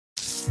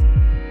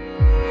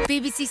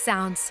BBC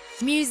Sounds.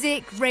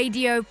 Music,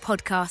 radio,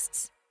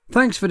 podcasts.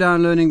 Thanks for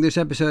downloading this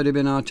episode of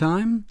In Our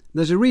Time.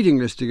 There's a reading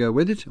list to go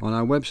with it on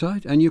our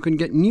website, and you can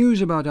get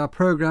news about our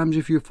programmes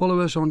if you follow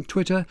us on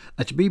Twitter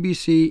at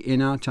BBC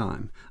In Our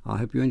Time. I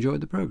hope you enjoyed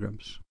the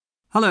programmes.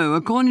 Hello,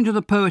 according to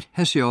the poet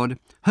Hesiod,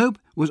 hope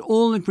was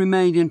all that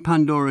remained in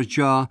Pandora's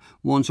jar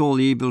once all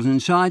the evils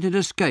inside had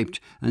escaped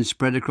and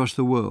spread across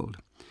the world.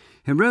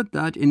 He wrote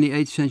that in the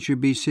 8th century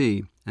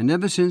BC, and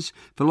ever since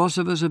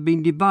philosophers have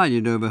been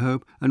divided over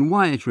hope and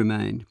why it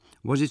remained.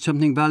 Was it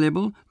something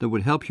valuable that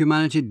would help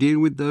humanity deal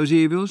with those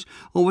evils,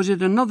 or was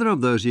it another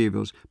of those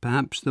evils,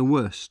 perhaps the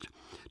worst?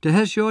 To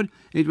Hesiod,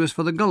 it was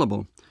for the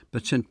gullible,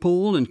 but St.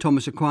 Paul and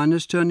Thomas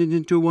Aquinas turned it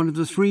into one of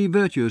the three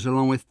virtues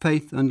along with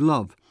faith and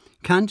love.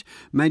 Kant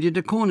made it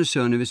a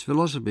cornerstone of his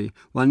philosophy,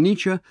 while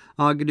Nietzsche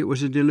argued it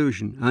was a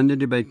delusion, and the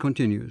debate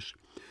continues.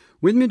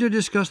 With me to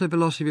discuss the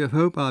philosophy of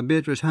hope are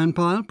Beatrice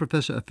Handpile,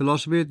 Professor of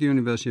Philosophy at the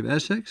University of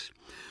Essex,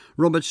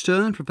 Robert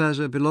Stern,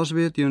 Professor of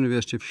Philosophy at the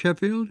University of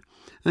Sheffield,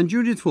 and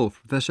Judith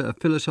Wolfe, Professor of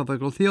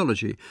Philosophical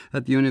Theology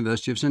at the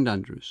University of St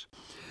Andrews.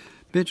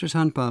 Beatrice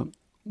Handpile,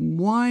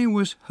 why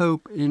was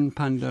hope in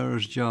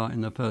Pandora's jar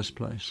in the first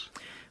place?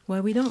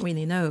 Well, we don't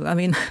really know. I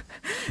mean,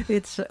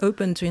 it's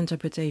open to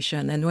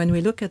interpretation. And when we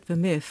look at the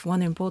myth,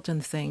 one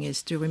important thing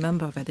is to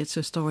remember that it's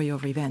a story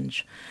of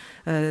revenge.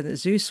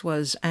 Zeus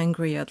was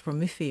angry at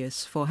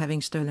Prometheus for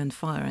having stolen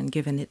fire and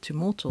given it to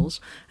mortals,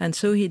 and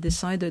so he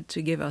decided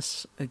to give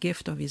us a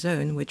gift of his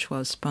own, which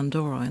was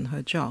Pandora and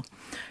her jar.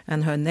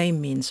 And her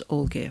name means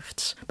all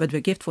gifts, but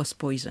the gift was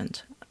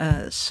poisoned.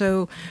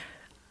 So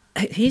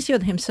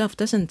Hesiod himself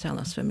doesn't tell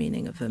us the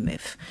meaning of the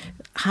myth.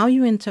 How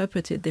you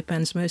interpret it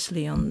depends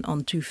mostly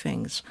on two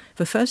things.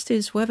 The first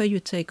is whether you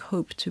take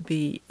hope to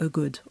be a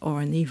good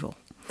or an evil.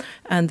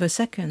 And the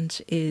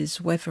second is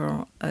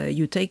whether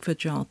you take the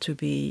jar to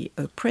be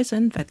a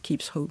prison that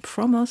keeps hope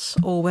from us,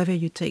 or whether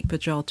you take the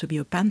jar to be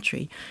a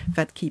pantry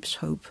that keeps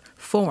hope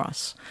for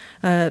us.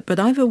 But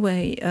either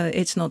way,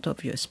 it's not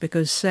obvious,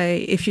 because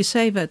if you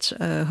say that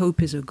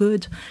hope is a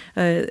good,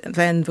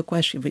 then the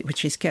question,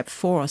 which is kept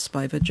for us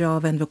by the jar,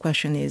 then the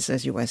question is,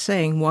 as you were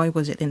saying, why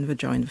was it in the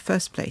jar in the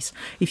first place?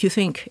 If you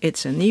think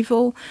it's an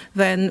evil,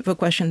 then the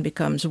question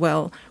becomes,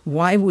 well,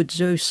 why would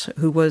Zeus,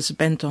 who was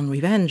bent on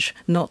revenge,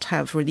 not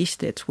have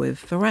released it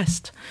with the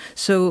rest?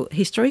 So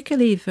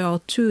historically, there are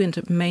two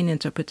main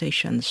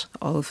interpretations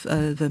of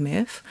the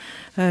myth.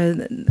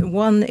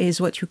 One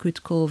is what you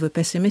could call the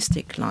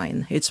pessimistic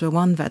line. It's the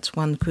one that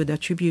one could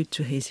attribute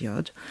to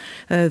Hesiod,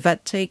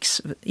 that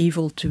takes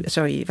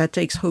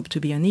hope to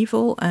be an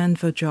evil and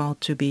the jar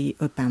to be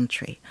a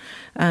pantry.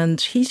 And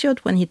Hesiod,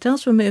 when he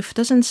tells the myth,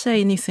 doesn't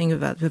say anything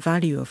about the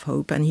value of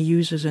hope, and he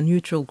uses a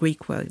neutral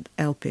Greek word,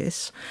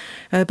 elpis.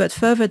 But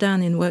further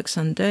down in Works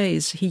and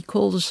Days, he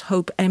calls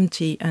hope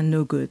empty and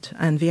no good.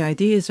 And the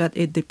idea is that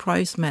it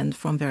deprives men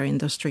from their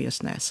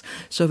industriousness.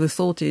 So the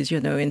thought is,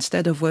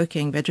 instead of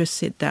working, they just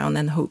sit down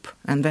and hope,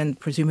 and then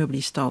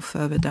presumably starve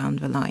further down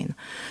the line.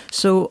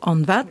 So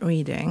on that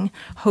reading,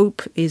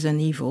 hope is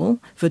an evil.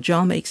 The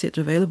jar makes it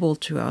available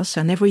to us,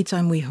 and every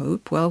time we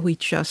hope, well, we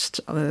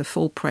just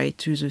fall prey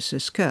to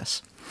Zeus's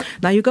curse.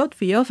 Now you got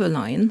the other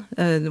line,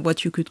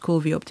 what you could call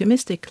the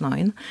optimistic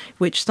line,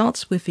 which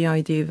starts with the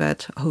idea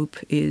that hope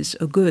is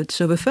a good.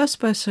 So the first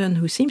person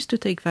who seems to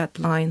take that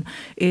line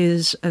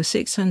is a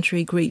 6th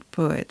century Greek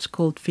poet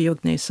called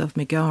Theognis of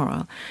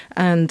Megara.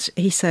 And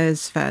he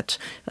says that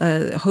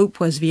hope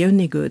was the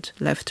only good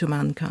left to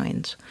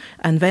mankind.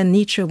 And then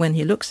Nietzsche, when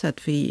he looks at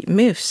the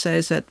myth,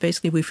 says that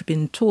basically we've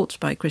been taught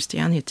by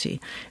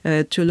Christianity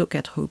to look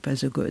at hope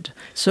as a good.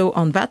 So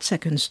on that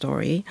second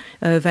story,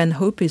 then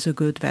hope is a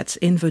good that's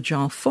in the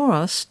jar for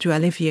us to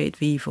alleviate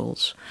the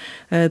evils.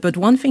 But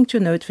one thing to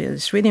note that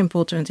is really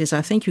important is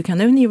I think you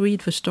can only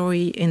read the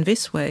story in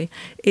this way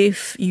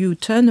if you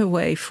turn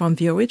away from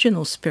the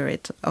original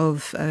spirit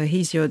of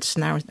Hesiod's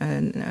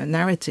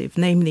narrative,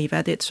 namely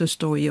that it's a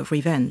story of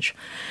revenge.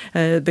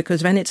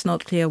 Because then it's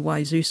not clear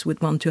why Zeus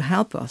would want to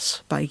help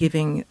us by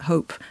giving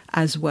hope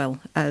as well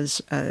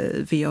as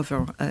the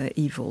other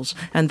evils.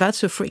 And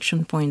that's a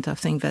friction point, I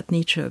think, that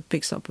Nietzsche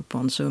picks up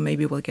upon, so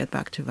maybe we'll get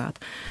back to that.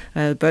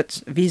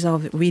 But these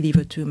are really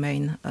the two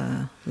main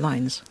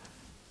lines.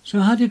 So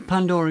how did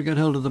Pandora get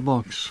hold of the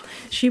box?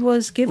 She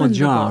was given the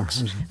jar.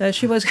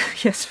 She was,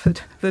 yes,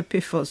 the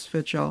Piphos,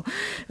 the jar.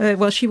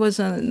 She was,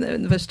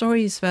 the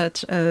story is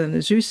that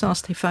Zeus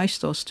asked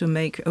Hephaestus to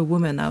make a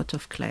woman out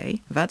of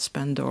clay. That's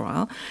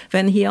Pandora.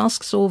 Then he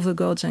asks all the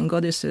gods and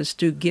goddesses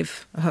to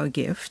give her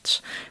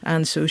gifts.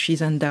 And so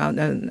she's endowed,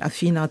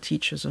 Athena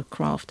teaches her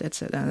craft,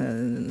 etc.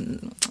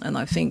 And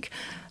I think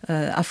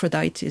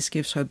Aphrodite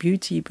gives her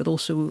beauty, but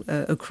also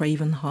a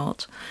craven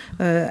heart.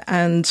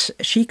 And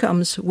she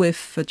comes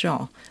with the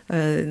jar.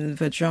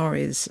 The jar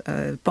is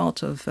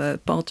part of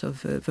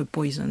the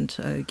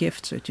poisoned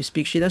gift, so to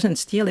speak. She doesn't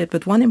steal it,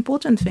 but one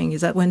important thing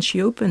is that when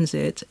she opens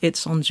it,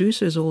 it's on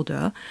Zeus's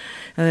order.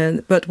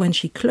 But when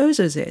she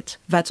closes it,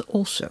 that's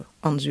also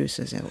on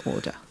Zeus's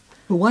order.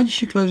 But why did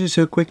she close it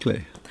so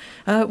quickly?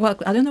 Well,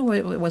 I don't know why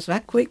it was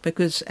that quick,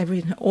 because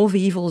all the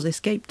evils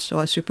escaped, so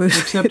I suppose...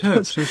 Except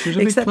Hope, so she was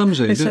a bit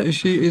clumsy.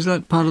 Is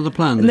that part of the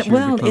plan?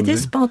 Well, it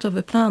is part of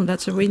the plan.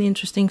 That's a really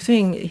interesting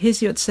thing.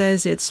 Hesiod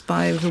says it's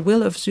by the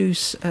will of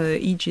Zeus,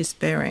 Aegis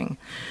bearing.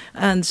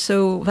 And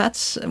so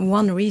that's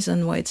one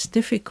reason why it's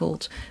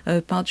difficult,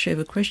 partially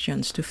for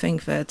Christians, to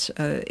think that,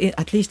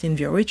 at least in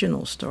the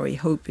original story,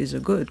 Hope is a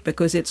good,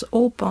 because it's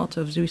all part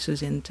of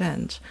Zeus's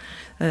intent.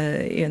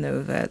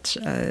 That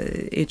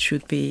it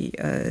should be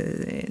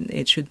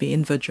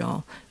in the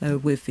jar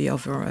with the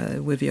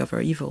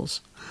other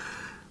evils.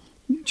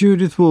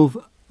 Judith Wolfe,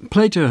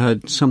 Plato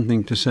had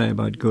something to say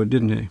about good,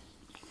 didn't he?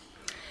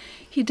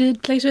 He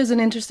did. Plato is an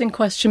interesting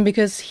question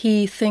because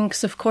he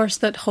thinks, of course,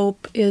 that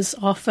hope is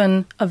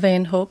often a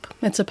vain hope.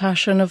 It's a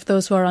passion of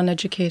those who are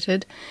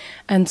uneducated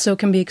and so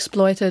can be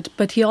exploited.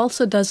 But he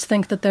also does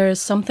think that there is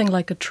something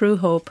like a true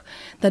hope,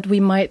 that we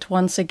might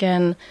once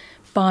again,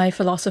 by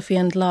philosophy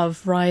and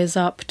love, rise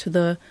up to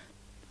the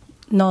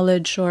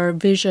knowledge or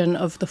vision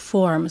of the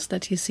forms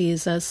that he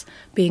sees as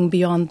being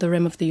beyond the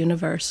rim of the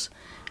universe.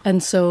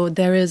 And so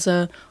there is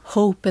a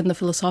hope in the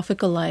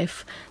philosophical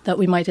life that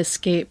we might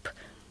escape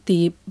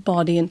the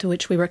body into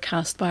which we were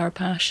cast by our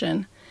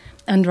passion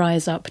and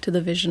rise up to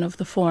the vision of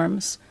the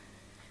forms.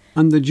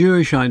 And the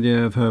Jewish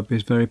idea of hope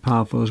is very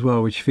powerful as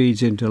well, which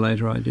feeds into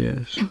later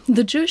ideas.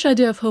 The Jewish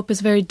idea of hope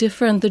is very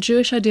different. The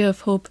Jewish idea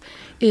of hope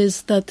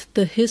is that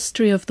the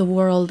history of the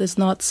world is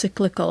not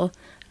cyclical,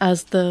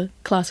 as the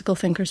classical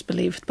thinkers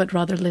believed, but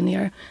rather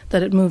linear,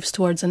 that it moves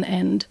towards an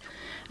end.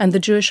 And the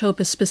Jewish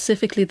hope is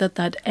specifically that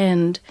that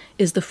end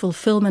is the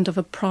fulfillment of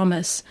a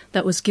promise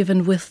that was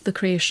given with the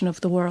creation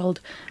of the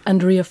world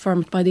and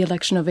reaffirmed by the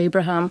election of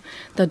Abraham,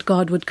 that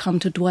God would come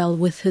to dwell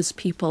with his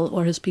people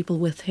or his people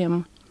with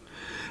him.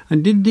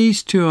 And did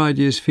these two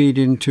ideas feed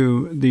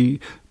into the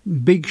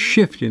big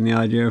shift in the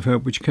idea of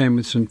hope which came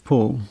with St.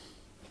 Paul?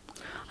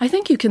 I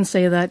think you can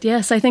say that,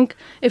 yes. I think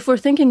if we're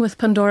thinking with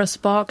Pandora's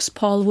box,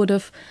 Paul would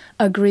have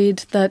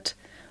agreed that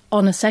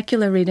on a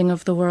secular reading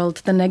of the world,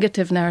 the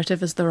negative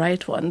narrative is the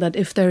right one, that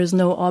if there is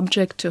no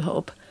object to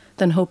hope,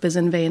 then hope is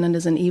in vain and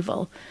is an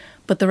evil.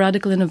 But the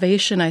radical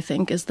innovation, I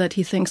think, is that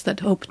he thinks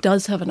that hope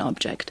does have an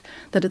object,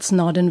 that it's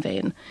not in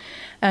vain.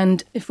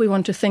 And if we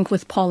want to think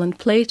with Paul and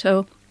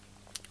Plato,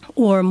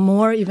 or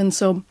more even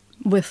so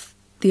with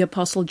the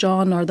Apostle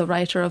John or the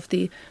writer of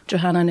the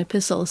Johannine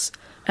epistles,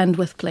 and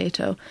with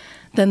Plato,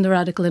 then the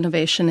radical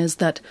innovation is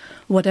that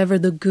whatever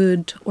the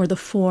good or the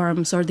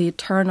forms or the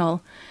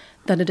eternal,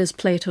 that it is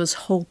Plato's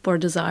hope or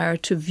desire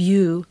to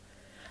view,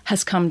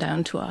 has come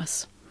down to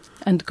us.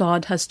 And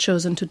God has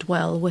chosen to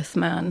dwell with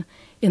man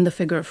in the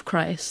figure of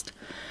Christ.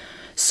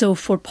 So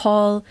for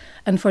Paul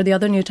and for the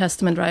other New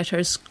Testament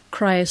writers,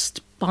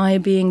 Christ, by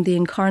being the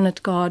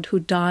incarnate God who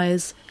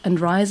dies and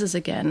rises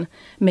again,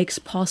 makes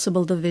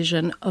possible the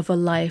vision of a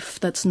life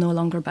that's no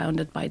longer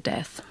bounded by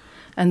death.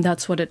 And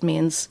that's what it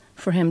means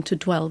for him to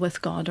dwell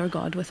with God or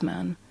God with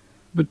man.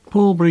 But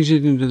Paul brings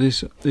it into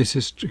this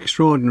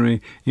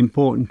extraordinary,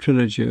 important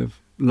trilogy of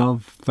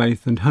love,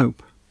 faith and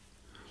hope,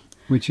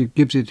 which it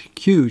gives it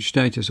huge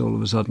status all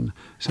of a sudden.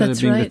 Instead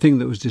of being the thing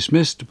that was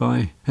dismissed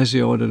by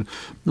Hesiod and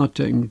not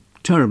taken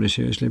terribly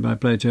seriously by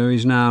Plato,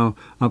 is now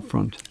up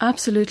front.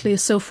 Absolutely.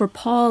 So for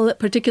Paul,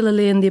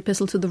 particularly in the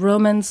Epistle to the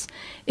Romans,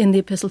 in the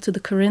Epistle to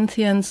the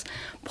Corinthians,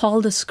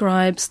 Paul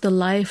describes the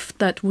life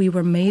that we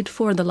were made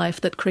for, the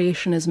life that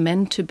creation is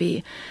meant to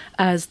be,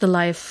 as the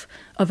life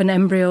of an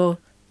embryo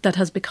that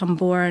has become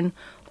born,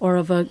 or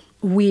of a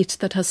wheat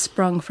that has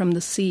sprung from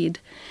the seed.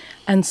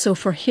 And so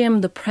for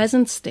him, the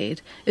present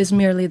state is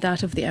merely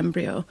that of the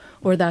embryo,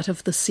 or that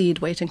of the seed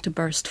waiting to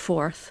burst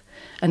forth.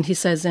 And he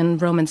says in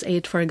Romans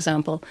 8, for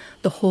example,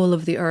 the whole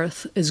of the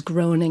earth is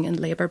groaning in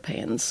labor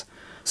pains.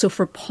 So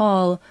for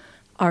Paul,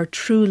 our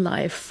true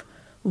life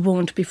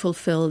won't be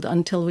fulfilled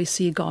until we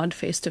see God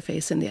face to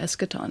face in the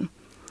eschaton.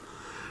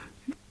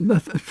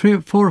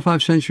 4 or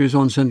 5 centuries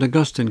on, St.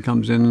 Augustine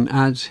comes in and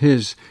adds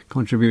his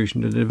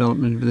contribution to the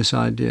development of this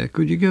idea.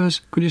 Could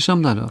you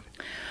sum that up?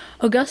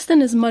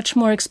 Augustine is much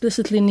more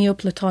explicitly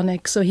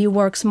Neoplatonic, so he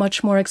works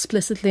much more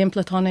explicitly in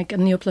Platonic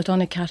and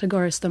Neoplatonic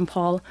categories than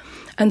Paul.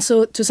 And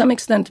so, to some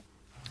extent,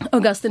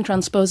 Augustine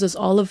transposes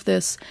all of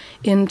this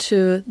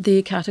into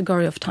the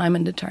category of time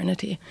and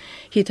eternity.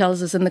 He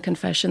tells us in the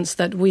Confessions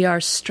that we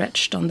are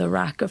stretched on the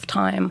rack of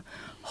time,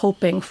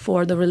 hoping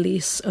for the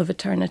release of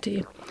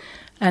eternity.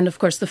 And, of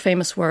course, the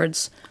famous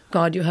words,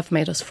 God, you have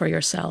made us for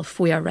yourself.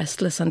 We are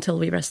restless until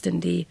we rest in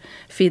thee,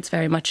 feeds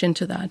very much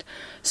into that.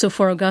 So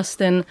for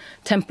Augustine,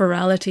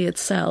 temporality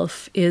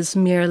itself is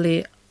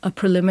merely a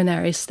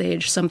preliminary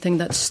stage, something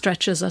that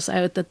stretches us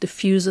out, that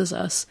diffuses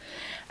us,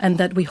 and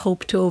that we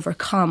hope to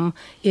overcome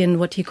in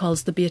what he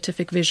calls the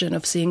beatific vision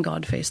of seeing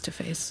God face to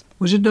face.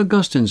 Was it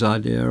Augustine's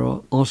idea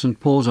or St.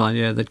 Paul's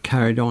idea that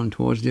carried on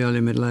towards the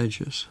early Middle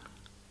Ages?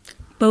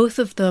 Both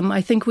of them.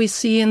 I think we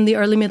see in the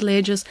early Middle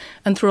Ages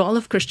and through all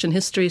of Christian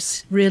history,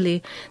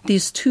 really,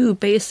 these two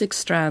basic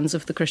strands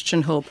of the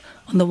Christian hope.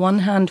 On the one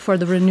hand, for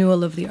the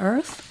renewal of the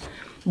earth,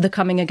 the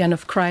coming again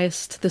of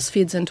Christ. This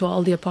feeds into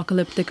all the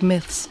apocalyptic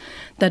myths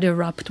that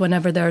erupt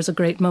whenever there is a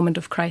great moment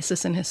of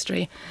crisis in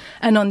history.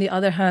 And on the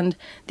other hand,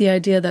 the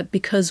idea that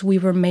because we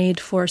were made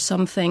for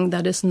something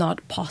that is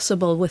not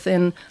possible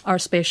within our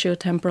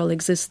spatio-temporal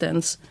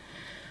existence,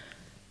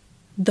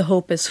 the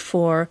hope is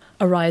for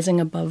a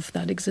rising above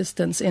that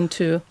existence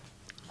into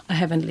a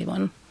heavenly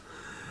one.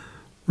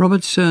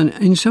 Robert Stern,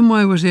 in some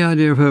way was the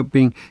idea of hope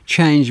being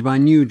changed by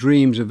new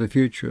dreams of the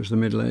future as the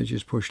Middle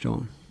Ages pushed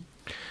on?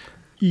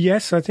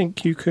 Yes, I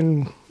think you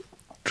can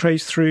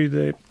trace through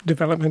the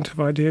development of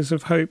ideas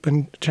of hope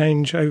and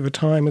change over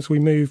time as we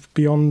move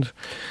beyond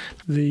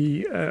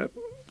the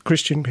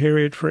Christian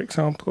period, for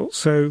example.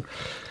 So,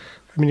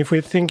 I mean, if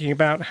we're thinking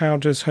about how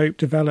does hope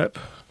develop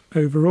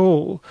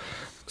overall,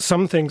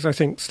 some things I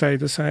think stay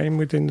the same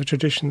within the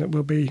tradition that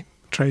we'll be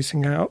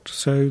tracing out.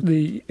 So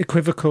the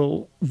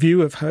equivocal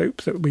view of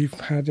hope that we've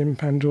had in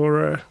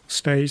Pandora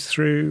stays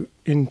through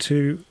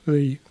into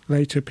the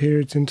later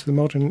periods, into the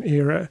modern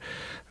era.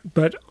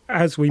 But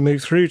as we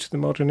move through to the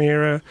modern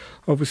era,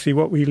 obviously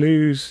what we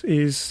lose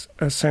is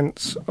a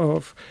sense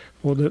of,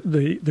 or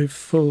the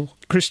full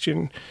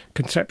Christian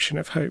conception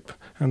of hope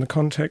and the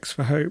context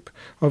for hope.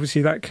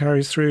 Obviously that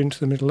carries through into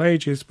the Middle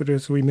Ages, but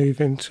as we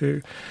move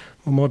into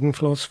more modern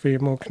philosophy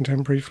and more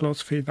contemporary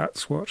philosophy,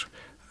 that's what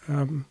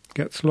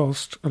gets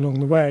lost along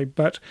the way.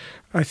 But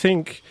I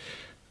think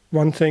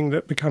one thing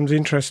that becomes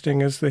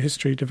interesting as the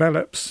history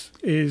develops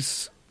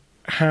is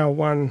how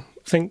one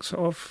thinks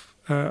of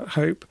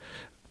hope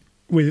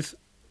with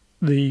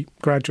the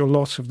gradual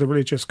loss of the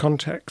religious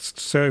context.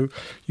 So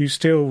you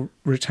still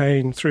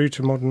retain through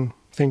to modern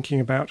thinking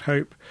about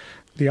hope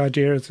the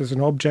idea as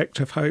an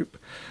object of hope,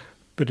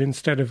 but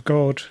instead of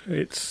God,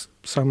 it's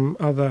some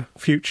other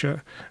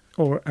future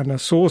and a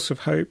source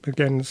of hope.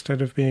 Again,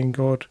 instead of being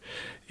God,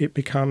 it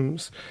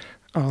becomes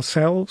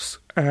ourselves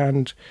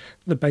and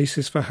the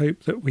basis for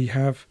hope that we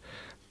have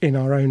in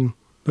our own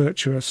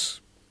virtuous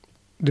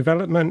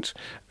development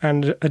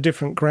and a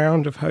different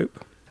ground of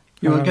hope.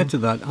 You will get to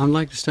that. I'd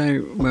like to stay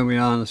where we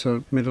are in the sort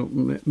of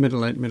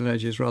Middle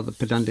Ages, rather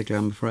pedantically,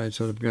 I'm afraid,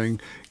 sort of going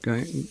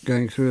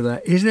through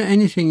that. Is there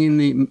anything in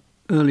the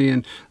early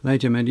and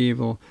later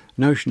medieval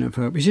notion of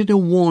hope? Is it a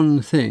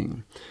one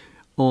thing,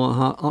 or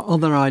are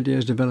other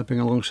ideas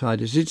developing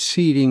alongside? Is it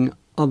seeding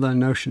other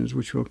notions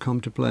which will come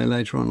to play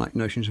later on, like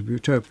notions of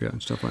utopia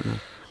and stuff like that?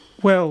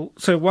 Well,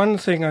 so one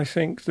thing I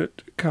think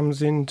that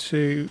comes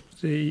into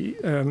the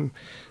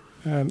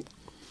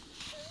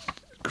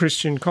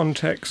Christian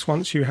context,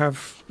 once you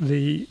have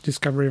the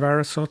discovery of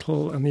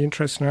Aristotle and the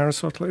interest in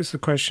Aristotle, is the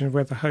question of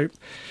whether hope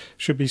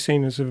should be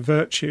seen as a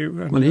virtue.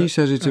 And well, he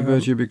says it's a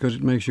virtue because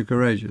it makes you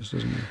courageous,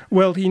 doesn't he?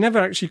 Well, he never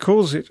actually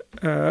calls it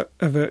a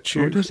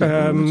virtue,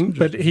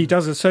 but he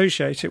does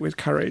associate it with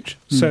courage.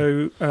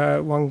 So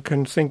one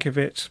can think of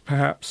it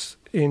perhaps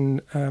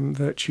in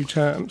virtue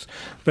terms.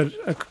 But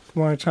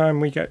by the time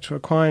we get to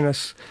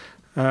Aquinas,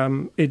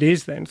 it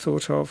is then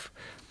thought of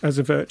as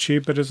a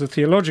virtue, but as a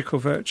theological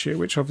virtue,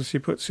 which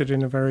obviously puts it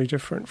in a very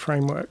different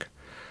framework.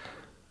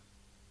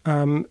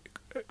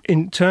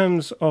 In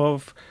terms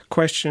of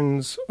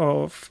questions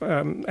of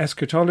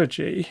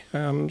eschatology,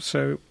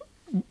 so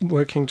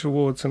working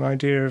towards an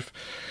idea of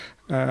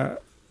a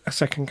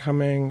second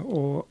coming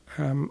or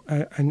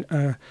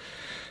the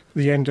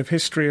end of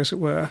history, as it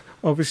were,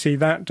 obviously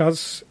that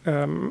does...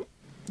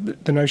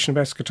 the notion of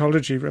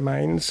eschatology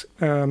remains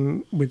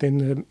within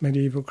the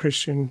medieval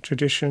Christian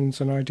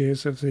traditions and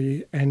ideas of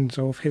the ends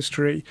of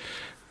history,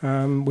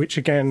 which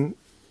again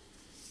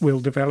will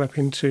develop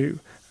into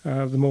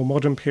the more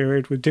modern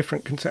period with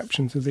different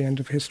conceptions of the end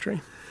of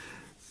history.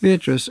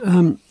 Beatrice,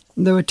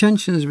 there were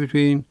tensions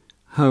between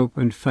hope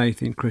and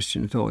faith in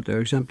Christian thought.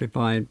 They're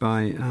exemplified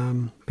by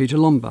Peter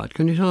Lombard.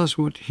 Can you tell us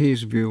what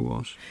his view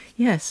was?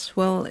 Yes,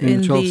 well,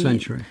 in the 12th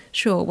century.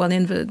 Sure. Well,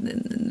 in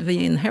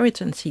the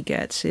inheritance he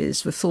gets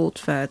is the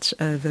thought that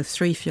the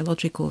three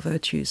theological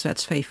virtues,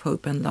 that's faith,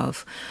 hope, and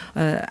love,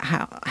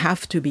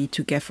 have to be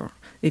together.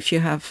 If you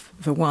have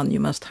the one, you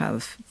must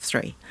have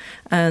three.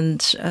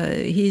 And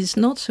he's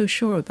not so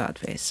sure about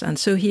this. And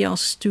so he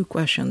asks two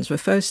questions. The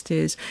first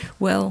is,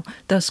 well,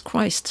 does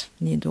Christ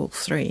need all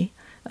three?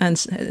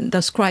 And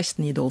does Christ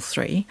need all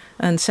three?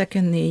 And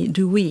secondly,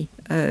 do we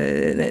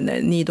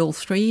need all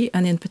three?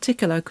 And in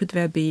particular, could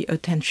there be a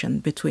tension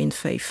between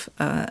faith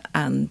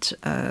and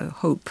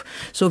hope?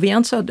 So the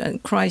answer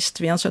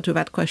to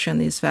that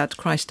question is that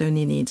Christ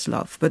only needs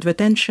love. But the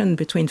tension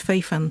between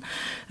faith and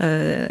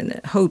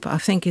hope, I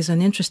think, is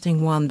an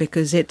interesting one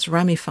because it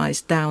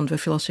ramifies down the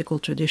theological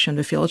tradition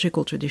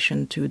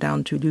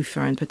down to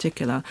Luther in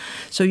particular.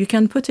 So you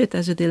can put it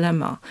as a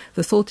dilemma.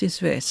 The thought is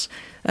this.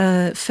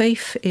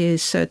 Faith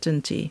is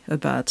certainty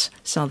about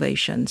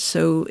salvation.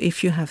 So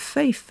if you have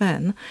faith,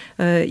 then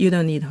you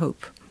don't need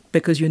hope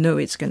because you know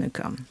it's going to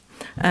come.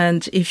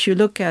 And if you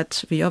look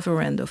at the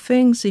other end of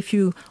things, if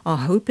you are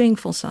hoping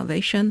for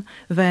salvation,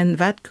 then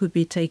that could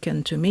be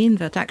taken to mean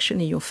that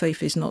actually your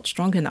faith is not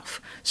strong enough.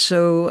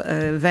 So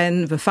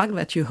then the fact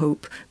that you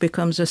hope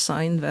becomes a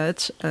sign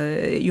that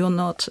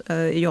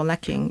you're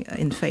lacking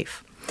in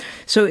faith.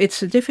 So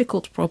it's a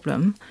difficult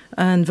problem,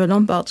 and the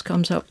Lombard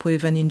comes up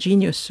with an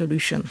ingenious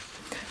solution.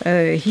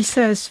 He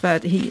says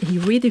that he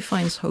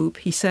redefines hope.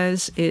 He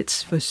says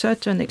it's the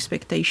certain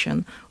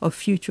expectation of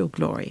future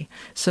glory.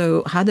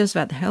 So how does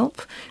that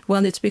help?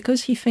 Well, it's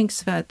because he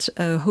thinks that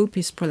hope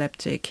is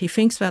proleptic. He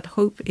thinks that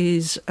hope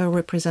is a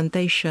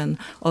representation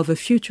of a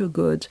future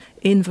good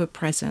in the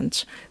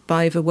present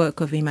by the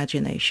work of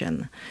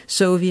imagination.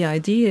 So the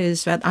idea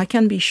is that I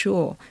can be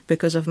sure,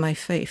 because of my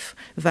faith,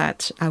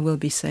 that I will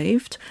be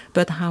saved,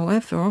 but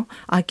however,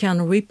 I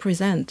can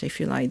represent, if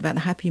you like, that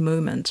happy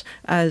moment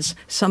as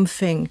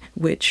something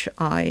which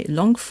I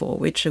long for,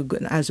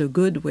 as a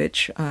good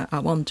which I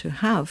want to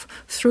have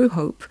through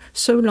hope,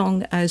 so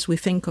long as we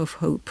think of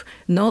hope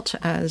not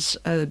as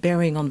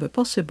bearing on the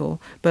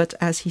possible, but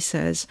as he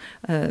says,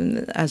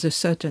 as a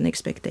certain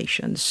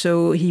expectation.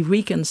 So he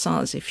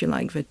reconciles, if you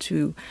like, the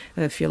two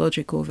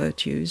theological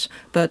virtues,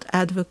 but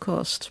at the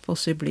cost,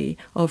 possibly,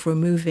 of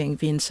removing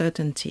the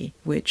uncertainty,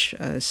 which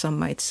some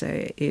might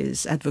say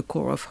is at the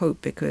core of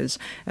hope, because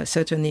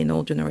certainly in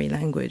ordinary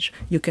language,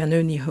 you can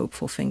only hope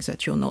for things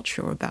that you're not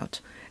sure about.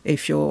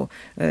 If you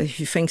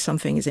think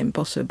something is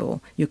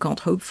impossible, you can't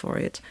hope for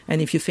it.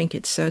 And if you think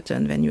it's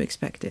certain, then you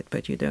expect it,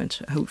 but you don't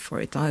hope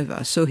for it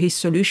either. So his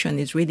solution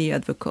is really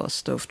at the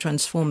cost of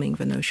transforming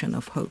the notion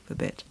of hope a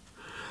bit.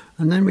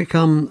 And then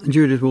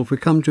Judith Wolfe, we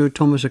come to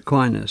Thomas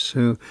Aquinas,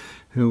 who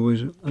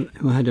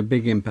had a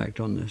big impact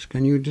on this.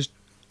 Can you just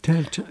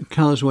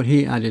tell us what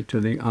he added to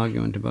the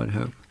argument about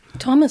hope?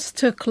 Thomas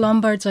took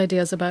Lombard's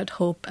ideas about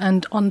hope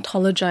and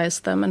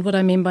ontologized them. And what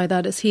I mean by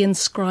that is he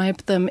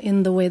inscribed them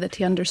in the way that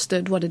he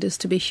understood what it is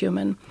to be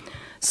human.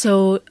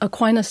 So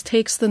Aquinas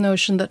takes the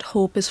notion that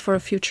hope is for a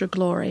future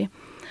glory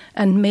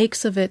and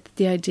makes of it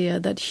the idea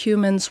that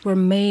humans were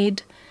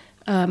made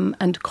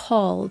and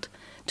called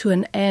to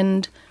an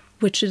end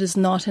which it is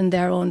not in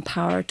their own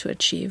power to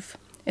achieve.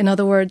 In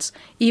other words,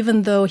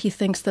 even though he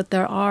thinks that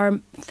there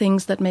are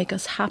things that make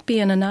us happy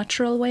in a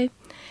natural way,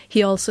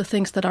 he also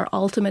thinks that our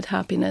ultimate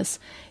happiness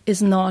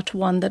is not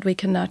one that we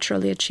can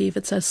naturally achieve.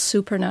 It's a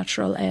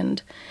supernatural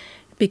end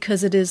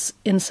because it is,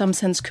 in some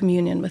sense,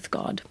 communion with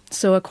God.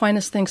 So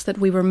Aquinas thinks that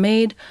we were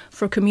made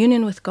for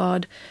communion with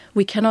God.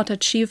 We cannot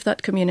achieve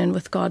that communion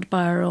with God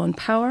by our own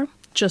power,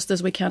 just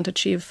as we can't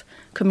achieve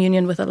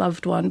communion with a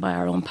loved one by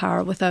our own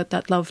power without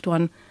that loved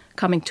one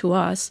coming to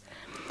us.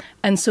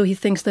 And so he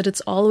thinks that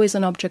it's always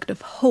an object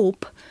of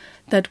hope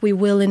that we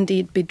will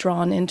indeed be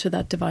drawn into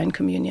that divine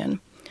communion.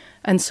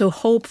 And so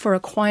hope for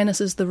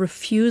Aquinas is the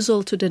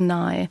refusal to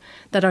deny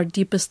that our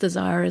deepest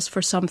desire is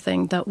for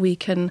something that we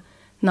can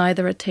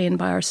neither attain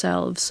by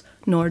ourselves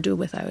nor do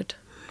without.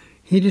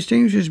 He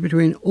distinguishes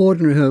between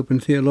ordinary hope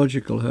and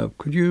theological hope.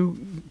 Could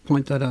you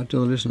point that out to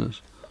the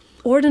listeners?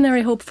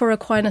 Ordinary hope for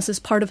Aquinas is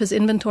part of his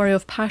inventory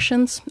of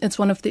passions. It's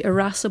one of the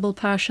irascible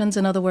passions,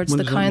 in other words,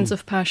 the kinds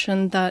of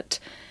passion that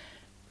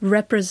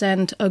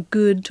represent a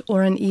good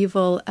or an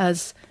evil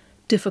as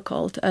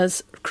difficult,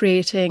 as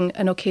creating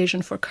an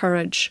occasion for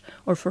courage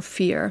or for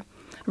fear,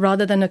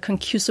 rather than a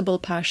concupiscible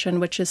passion,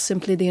 which is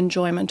simply the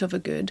enjoyment of a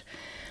good.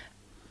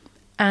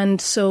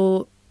 And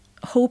so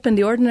hope in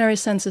the ordinary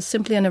sense is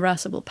simply an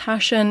irascible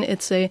passion.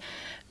 It's a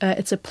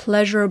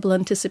pleasurable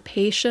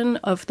anticipation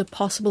of the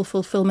possible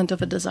fulfillment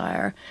of a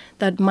desire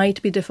that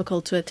might be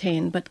difficult to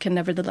attain, but can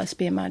nevertheless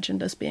be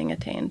imagined as being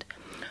attained.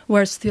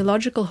 Whereas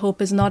theological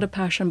hope is not a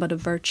passion, but a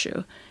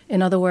virtue.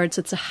 In other words,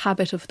 it's a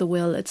habit of the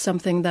will. It's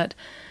something that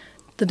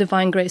the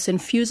divine grace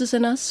infuses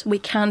in us. We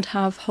can't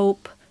have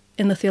hope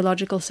in the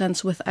theological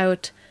sense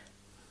without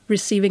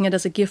receiving it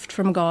as a gift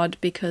from God,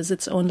 because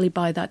it's only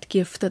by that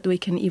gift that we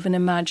can even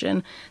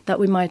imagine that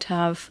we might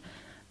have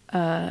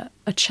a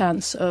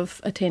chance of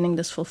attaining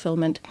this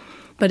fulfillment.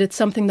 But it's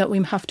something that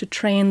we have to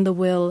train the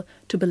will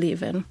to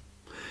believe in.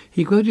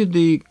 He quoted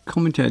the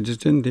commentators,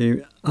 didn't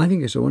he? I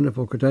think it's a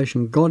wonderful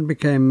quotation. God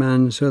became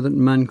man so that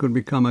man could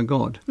become a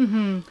god.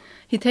 Mm-hmm.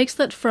 He takes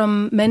that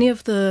from many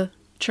of the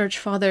church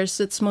fathers.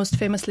 It's most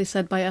famously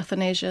said by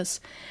Athanasius.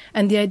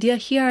 And the idea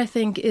here, I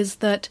think, is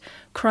that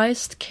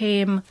Christ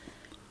came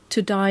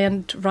to die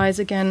and rise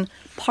again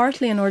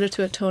partly in order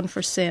to atone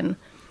for sin,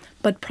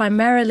 but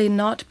primarily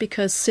not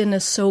because sin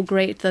is so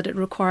great that it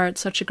required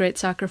such a great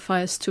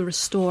sacrifice to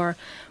restore,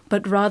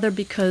 but rather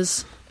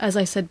because, as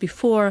I said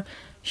before,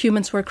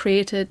 humans were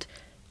created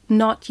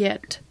not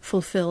yet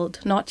fulfilled,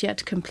 not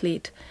yet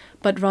complete,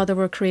 but rather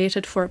were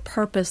created for a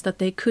purpose that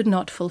they could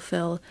not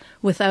fulfill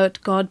without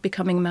God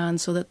becoming man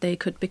so that they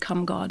could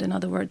become God. In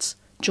other words,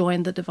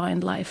 join the divine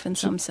life in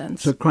some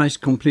sense. So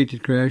Christ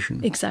completed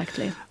creation.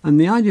 Exactly. And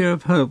the idea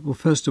of hope, well,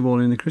 first of all,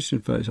 in the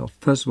Christian faith,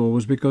 first of all,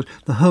 was because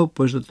the hope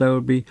was that there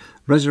would be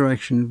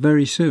resurrection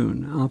very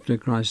soon after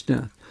Christ's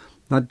death.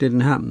 That didn't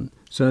happen.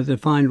 So to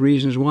find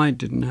reasons why it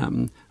didn't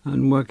happen,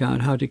 and work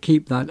out how to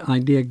keep that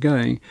idea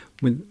going.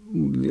 With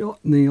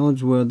the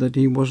odds were that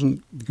he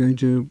wasn't going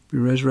to be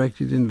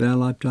resurrected in their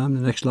lifetime,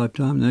 the next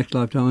lifetime,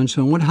 and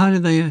so on. How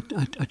did they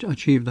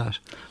achieve that?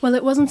 Well,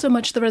 it wasn't so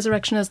much the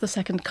resurrection as the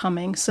second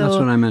coming. So that's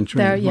what I meant.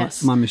 Really.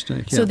 Yes, my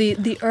mistake. Yeah. So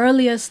the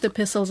earliest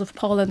epistles of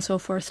Paul and so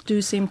forth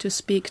do seem to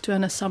speak to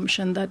an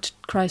assumption that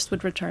Christ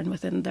would return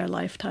within their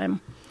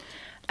lifetime,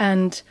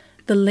 and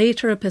the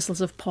later epistles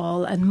of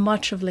Paul and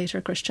much of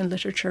later Christian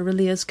literature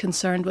really is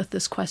concerned with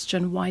this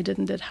question: why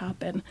didn't it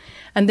happen?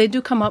 And they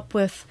do come up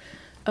with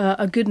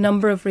a good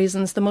number of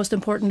reasons, the most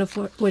important of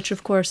which,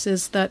 of course,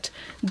 is that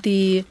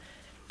the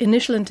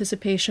initial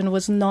anticipation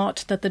was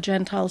not that the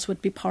Gentiles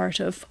would be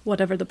part of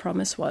whatever the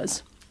promise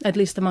was, at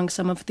least among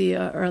some of the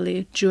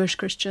early Jewish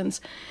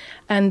Christians.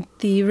 And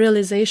the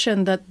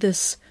realization that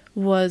this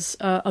was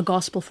a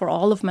gospel for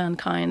all of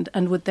mankind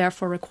and would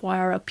therefore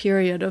require a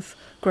period of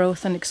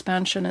growth and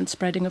expansion and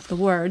spreading of the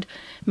word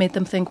made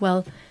them think,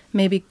 well,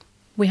 maybe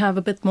we have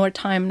a bit more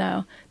time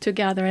now to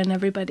gather in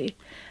everybody.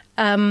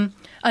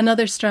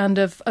 Another strand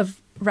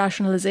of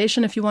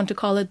rationalization, if you want to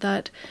call it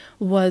that,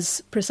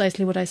 was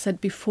precisely what I said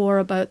before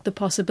about the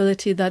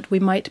possibility that we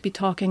might be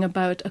talking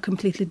about a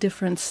completely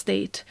different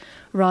state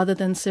rather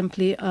than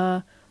simply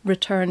a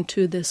return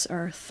to this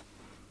earth.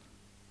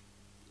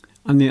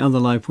 And the other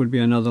life would be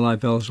another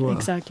life elsewhere.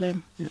 Exactly.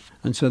 Yeah.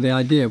 And so the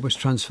idea was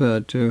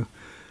transferred to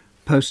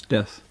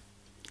post-death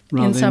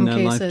rather than their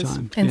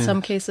lifetime. In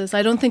some cases.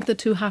 I don't think the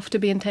two have to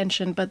be in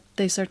tension, but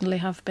they certainly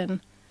have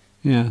been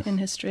in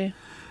history.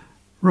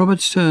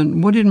 Robert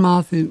Stern, what did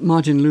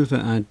Martin Luther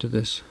add to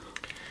this?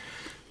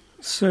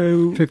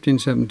 So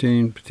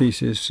 1517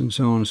 thesis and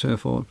so on and so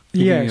forth.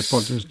 Yes.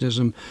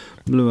 Protestantism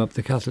blew up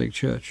the Catholic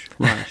Church.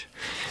 Right.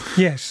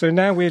 Yes, so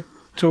now we're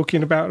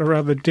talking about a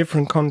rather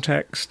different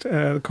context,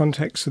 the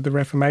context of the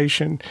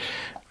Reformation,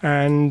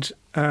 and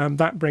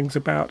that brings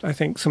about, I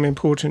think, some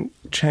important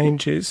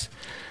changes.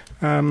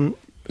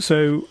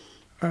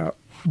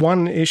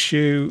 One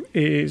issue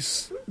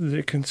is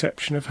the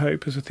conception of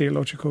hope as a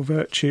theological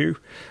virtue,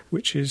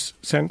 which is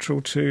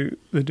central to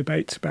the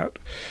debates about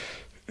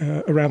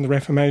around the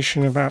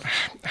Reformation about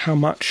how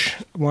much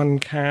one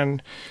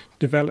can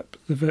develop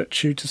the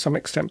virtue to some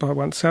extent by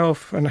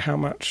oneself and how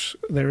much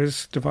there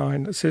is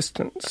divine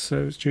assistance.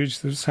 So as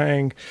Judith was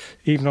saying,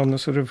 even on the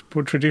sort of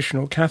more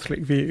traditional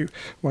Catholic view,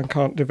 one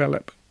can't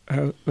develop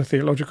the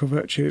theological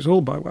virtues all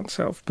by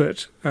oneself,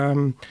 but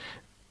the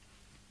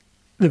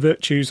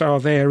virtues are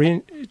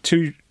there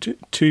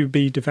to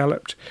be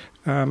developed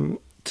to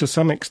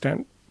some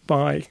extent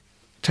by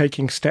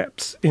taking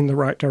steps in the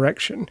right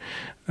direction.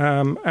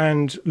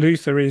 And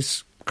Luther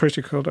is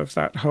critical of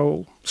that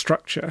whole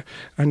structure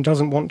and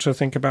doesn't want to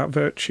think about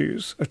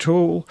virtues at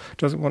all,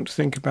 doesn't want to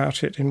think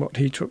about it in what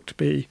he took to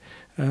be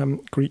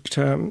Greek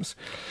terms.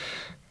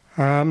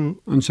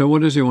 And so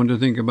what does he want to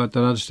think about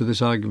that adds to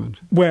this argument?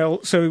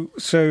 Well,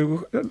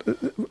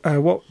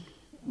 what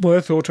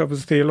were thought of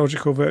as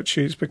theological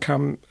virtues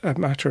become a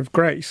matter of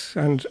grace,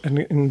 and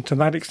to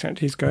that extent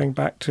he's going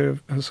back to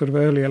a sort of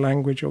earlier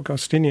language,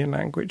 Augustinian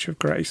language of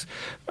grace.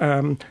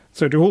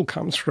 So it all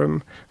comes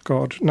from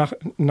God,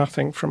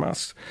 nothing from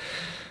us.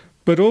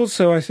 But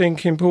also, I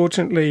think,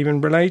 importantly,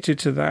 even related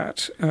to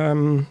that,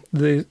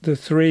 the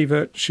three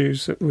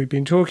virtues that we've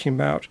been talking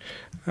about,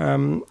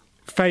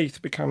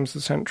 faith becomes the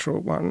central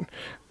one.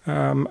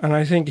 And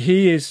I think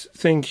he is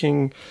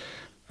thinking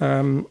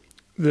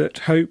that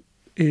hope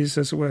is,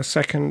 as it were,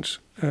 second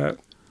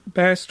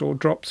best or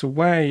drops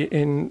away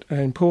in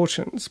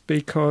importance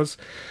because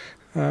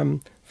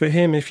for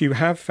him, if you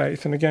have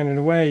faith, and again, in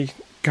a way,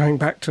 going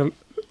back to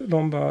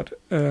Lombard,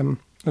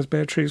 as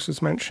Beatrice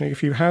was mentioning,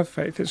 if you have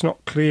faith, it's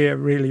not clear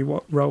really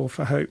what role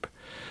for hope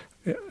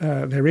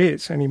there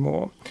is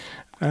anymore.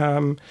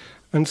 And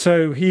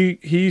so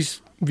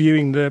he's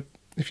viewing the,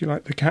 if you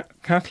like, the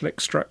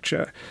Catholic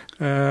structure,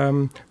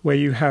 where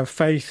you have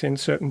faith in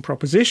certain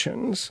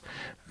propositions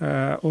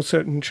or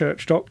certain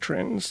church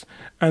doctrines,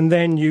 and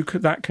then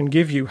that can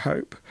give you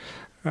hope.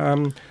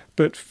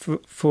 But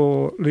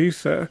for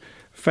Luther,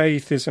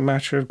 faith is a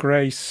matter of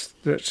grace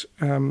that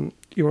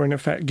you're in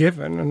effect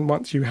given, and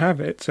once you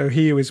have it, so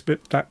he who is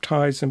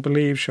baptized and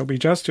believes shall be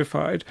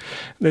justified.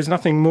 There's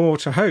nothing more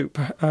to hope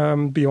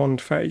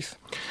beyond faith.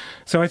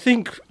 So I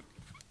think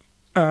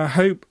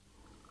hope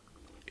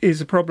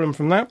is a problem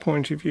from that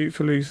point of view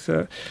for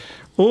Luther.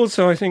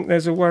 Also, I think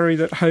there's a worry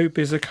that hope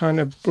is a kind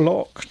of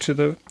block to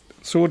the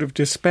sort of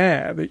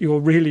despair that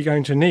you're really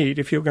going to need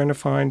if you're going to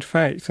find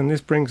faith. And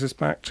this brings us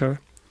back to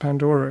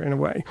Pandora in a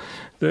way,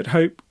 that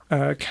hope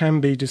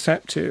can be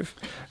deceptive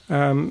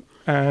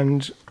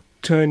and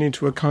turn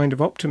into a kind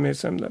of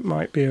optimism that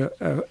might be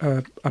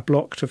a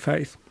block to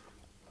faith.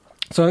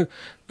 So,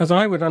 as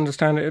I would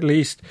understand it at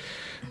least,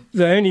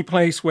 the only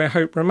place where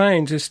hope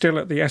remains is still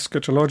at the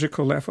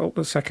eschatological level,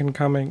 the second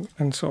coming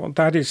and so on.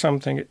 That is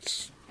something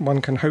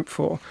one can hope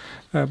for,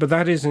 but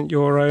that isn't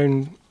your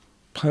own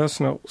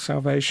personal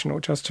salvation or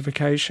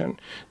justification.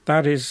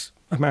 That is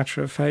a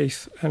matter of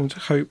faith, and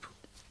hope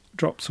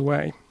drops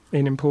away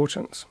in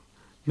importance.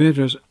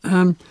 Beatrice,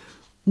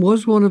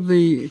 Was one of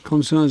the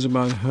concerns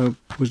about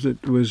hope was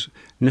that it was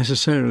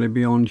necessarily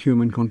beyond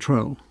human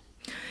control?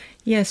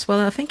 Yes, well,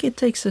 I think it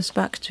takes us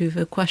back to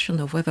the question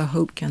of whether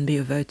hope can be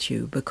a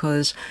virtue,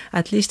 because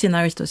at least in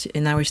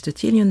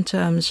Aristotelian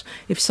terms,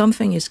 if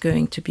something is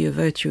going to be a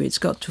virtue, it's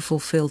got to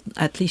fulfill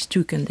at least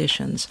two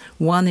conditions.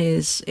 One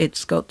is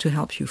it's got to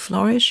help you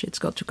flourish, it's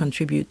got to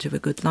contribute to the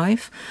good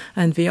life,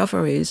 and the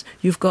other is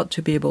you've got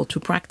to be able to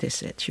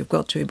practice it, you've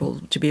got to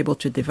be able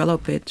to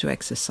develop it, to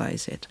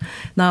exercise it.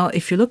 Now,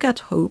 if you look at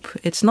hope,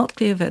 it's not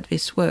clear that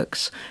this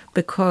works,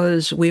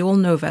 because we all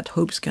know that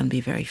hopes can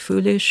be very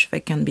foolish, they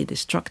can be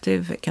destructive,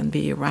 it can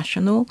be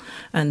irrational,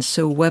 and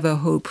so whether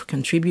hope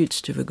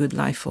contributes to the good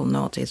life or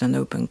not is an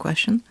open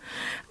question.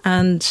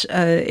 And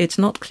it's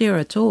not clear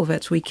at all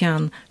that we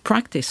can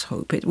practice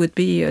hope. It would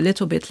be a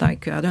little bit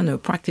like,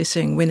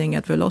 practicing winning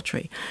at the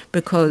lottery,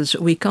 because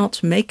we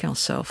can't make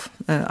ourselves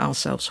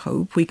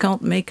hope. We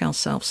can't make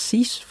ourselves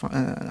cease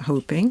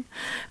hoping.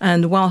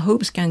 And while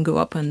hopes can go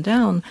up and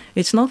down,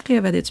 it's not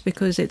clear that it's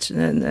because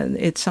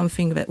it's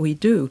something that we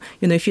do.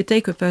 If you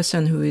take a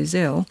person who is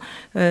ill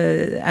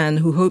and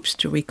who hopes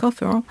to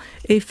recover,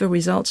 if the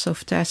results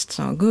of tests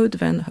are good,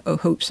 then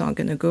hopes are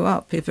going to go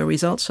up. If the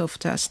results of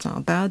tests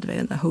are bad,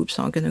 then the hopes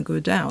are going to go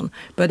down.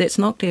 But it's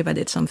not clear that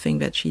it's something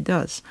that she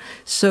does.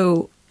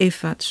 So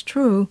if that's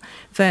true,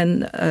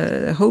 then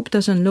hope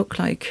doesn't look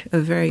like a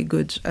very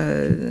good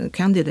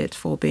candidate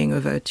for being a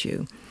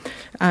virtue.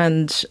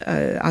 And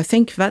I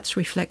think that's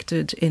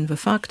reflected in the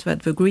fact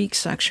that the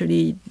Greeks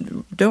actually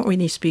don't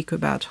really speak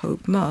about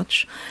hope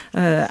much.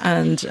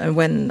 And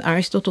when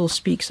Aristotle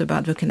speaks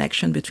about the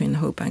connection between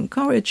hope and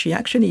courage, he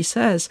actually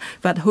says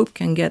that hope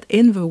can get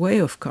in the way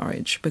of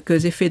courage,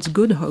 because if it's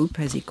good hope,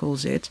 as he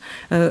calls it,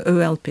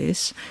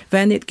 euelpis,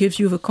 then it gives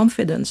you the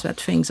confidence that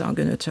things are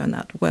going to turn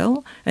out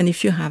well. And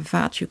if you have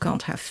that, you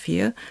can't have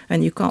fear.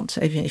 And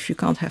if you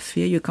can't have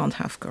fear, you can't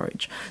have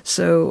courage.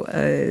 So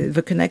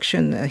the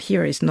connection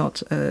here is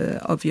not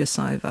obvious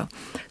either.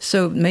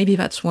 So maybe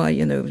that's why,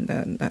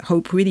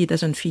 hope really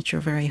doesn't feature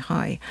very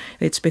high.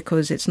 It's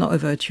because it's not a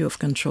virtue of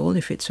control,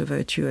 if it's a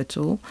virtue at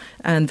all.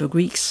 And the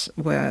Greeks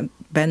were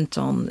bent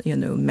on,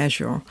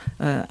 measure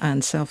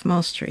and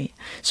self-mastery.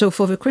 So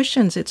for the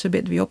Christians, it's a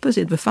bit the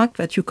opposite. The fact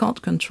that you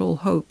can't control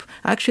hope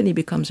actually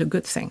becomes a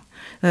good thing.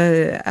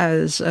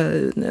 As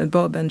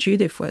Bob and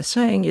Judith were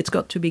saying, it's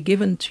got to be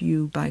given to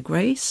you by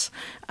grace,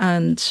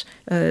 and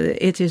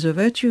it is a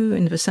virtue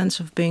in the sense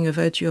of being a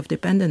virtue of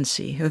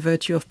dependency, a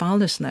virtue of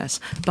powerlessness.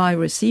 By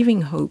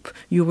receiving hope,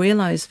 you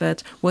realize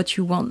that what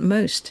you want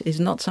most is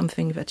not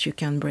something that you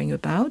can bring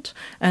about,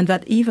 and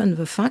that even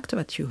the fact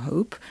that you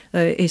hope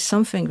is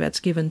something that's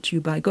given to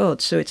you by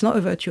God. So it's not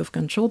a virtue of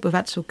control, but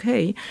that's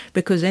okay,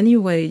 because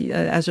anyway,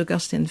 as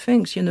Augustine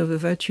thinks, the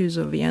virtues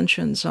of the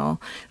ancients are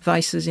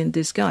vices in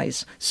disguise.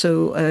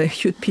 So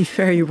you'd be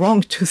very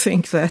wrong to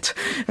think that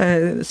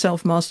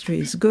self-mastery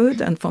is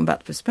good, and from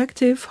that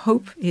perspective,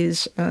 hope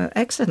is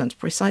excellent,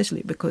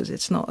 precisely because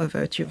it's not a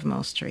virtue of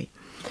mastery.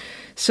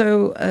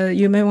 So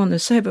you may want to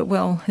say, but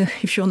well,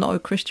 if you're not a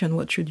Christian,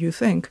 what should you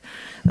think?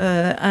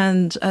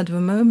 And at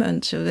the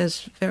moment,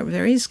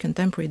 there is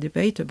contemporary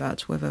debate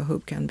about whether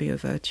hope can be a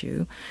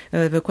virtue.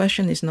 The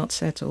question is not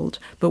settled.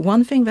 But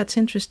one thing that's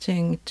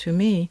interesting to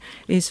me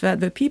is that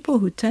the people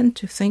who tend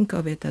to think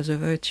of it as a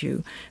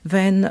virtue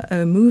then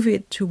move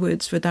it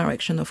towards the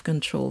direction of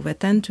control. They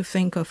tend to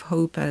think of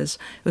hope as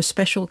a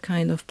special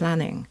kind of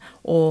planning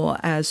or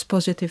as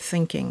positive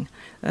thinking.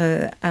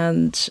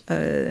 And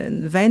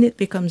then it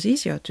becomes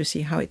easier to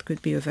see how it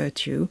could be a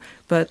virtue,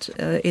 but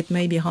it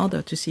may be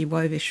harder to see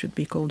why this should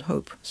be called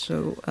hope.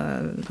 So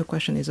the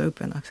question is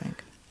open, I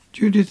think.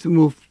 Judith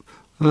Wolfe,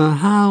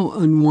 how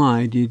and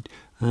why did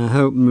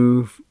hope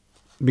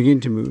begin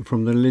to move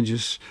from the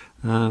religious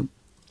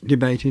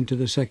debate into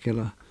the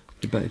secular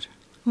debate?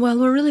 Well,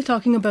 we're really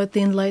talking about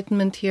the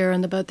Enlightenment here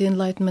and about the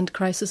Enlightenment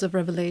crisis of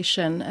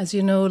revelation. As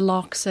you know,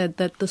 Locke said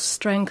that the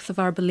strength of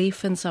our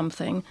belief in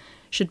something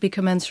should be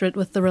commensurate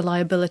with the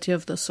reliability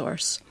of the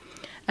source.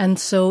 And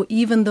so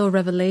even though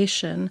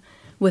revelation,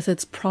 with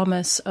its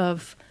promise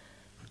of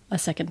a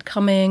second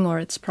coming or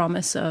its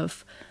promise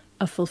of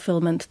a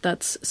fulfillment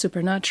that's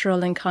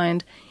supernatural in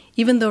kind,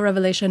 even though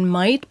revelation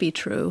might be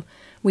true,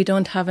 we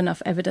don't have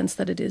enough evidence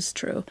that it is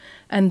true.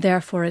 And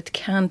therefore it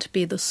can't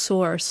be the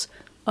source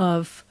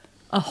of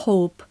a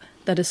hope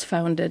that is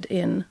founded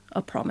in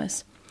a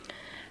promise.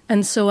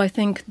 And so I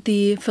think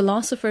the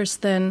philosophers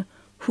then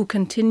who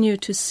continue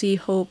to see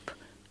hope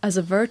as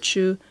a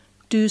virtue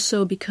do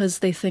so because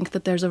they think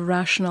that there's a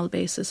rational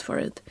basis for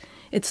it.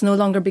 It's no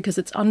longer because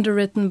it's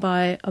underwritten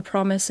by a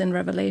promise in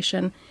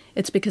Revelation.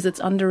 It's because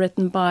it's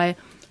underwritten by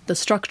the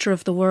structure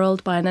of the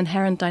world, by an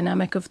inherent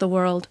dynamic of the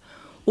world,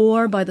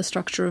 or by the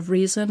structure of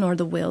reason or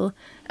the will,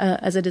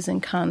 as it is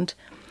in Kant.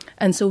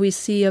 And so we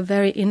see a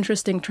very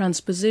interesting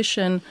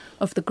transposition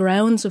of the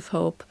grounds of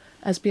hope,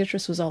 as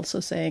Beatrice was also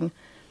saying,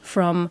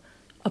 from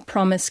a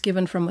promise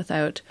given from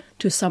without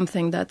to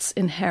something that's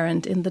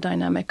inherent in the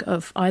dynamic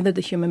of either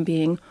the human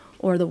being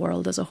or the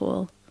world as a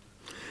whole.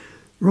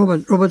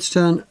 Robert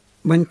Stern,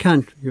 when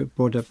Kant, you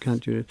brought up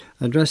Kant,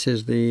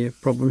 addresses the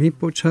problem, he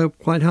puts hope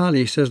quite highly.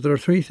 He says there are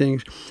three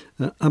things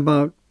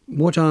about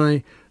what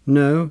I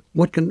know,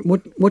 what can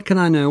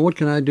I know, what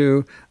can I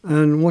do,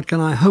 and what can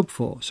I hope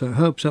for. So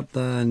hope's up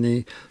there in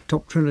the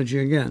top trilogy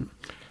again.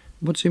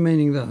 What's he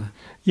meaning there?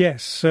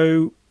 Yes,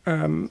 so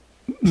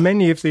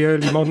many of the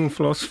early modern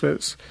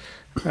philosophers,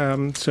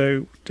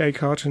 so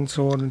Descartes and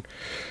so on,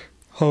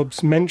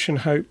 Hobbes, mention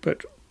hope,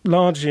 but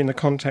largely in the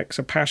context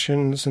of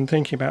passions and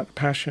thinking about the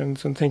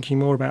passions and thinking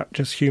more about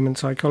just human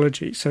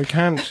psychology. So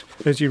Kant,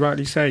 as you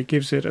rightly say,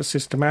 gives it a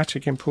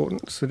systematic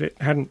importance that it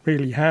hadn't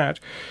really had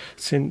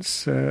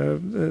since the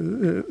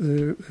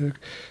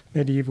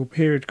medieval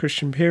period,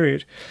 Christian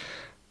period.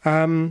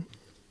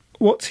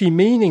 What's he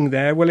meaning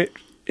there? Well,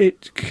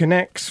 it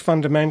connects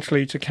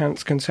fundamentally to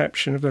Kant's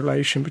conception of the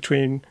relation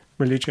between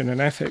religion and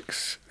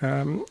ethics.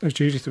 As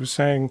Judith was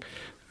saying,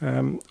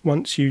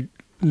 once you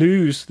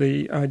lose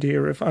the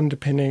idea of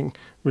underpinning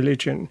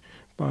religion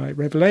by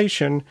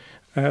revelation,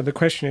 the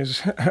question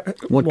is,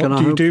 what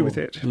do you do with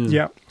it?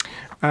 Yeah.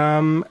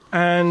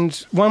 And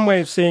one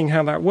way of seeing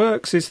how that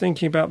works is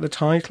thinking about the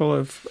title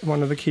of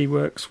one of the key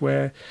works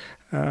where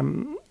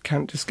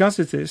Kant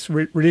discusses this,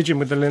 Religion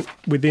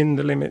within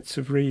the Limits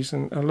of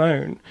Reason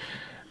Alone.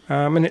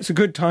 And it's a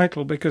good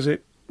title because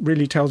it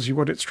really tells you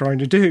what it's trying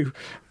to do.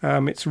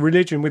 It's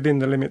religion within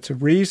the limits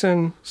of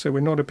reason, so we're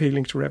not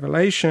appealing to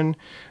revelation,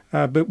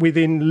 but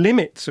within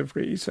limits of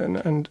reason.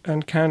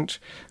 And Kant,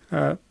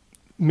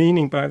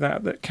 meaning by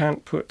that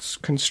Kant puts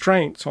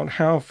constraints on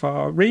how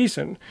far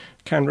reason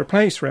can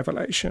replace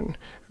revelation.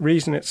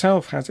 Reason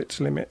itself has its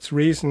limits.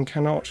 Reason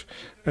cannot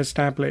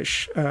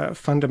establish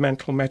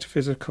fundamental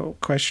metaphysical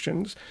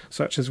questions,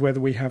 such as whether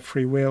we have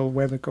free will,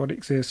 whether God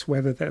exists,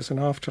 whether there's an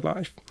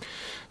afterlife.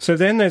 So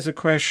then there's a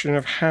question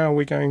of how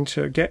we're going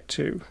to get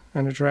to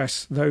and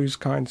address those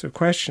kinds of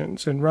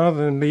questions. And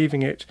rather than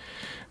leaving it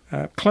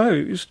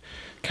closed,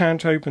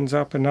 Kant opens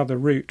up another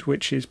route,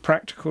 which is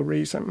practical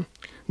reason,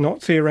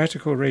 not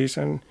theoretical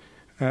reason,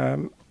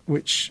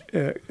 which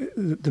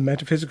the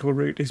metaphysical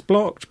route is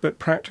blocked, but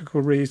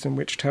practical reason,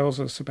 which tells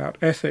us about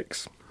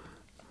ethics.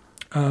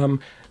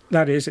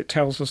 That is, it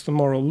tells us the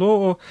moral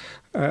law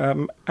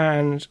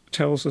and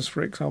tells us,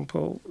 for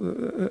example,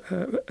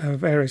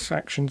 various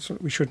actions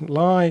that we shouldn't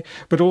lie,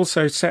 but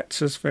also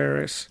sets us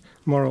various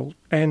moral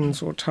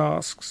ends or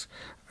tasks,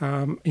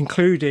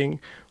 including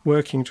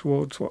working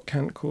towards what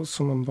Kant calls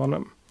summum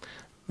bonum,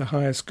 the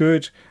highest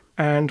good,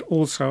 and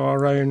also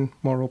our own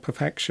moral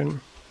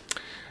perfection.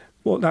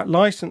 What that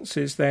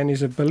licenses then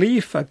is a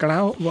belief,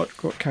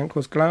 what Kant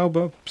calls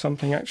Glaube,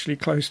 something actually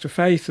close to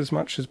faith as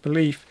much as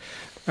belief,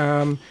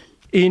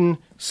 in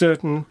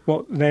certain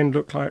what then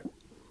look like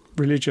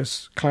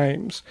religious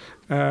claims.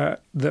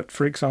 That,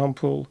 for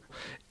example,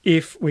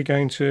 if we're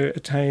going to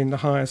attain the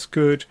highest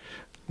good,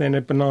 then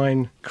a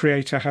benign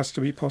creator has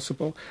to be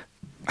possible.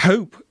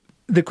 Hope.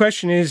 The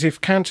question is, if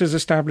Kant has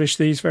established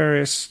these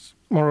various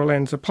moral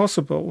ends are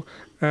possible,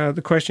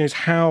 the question is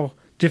how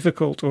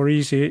difficult or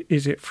easy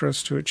is it for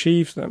us to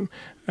achieve them?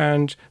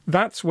 And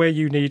that's where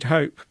you need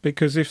hope,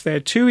 because if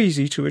they're too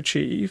easy to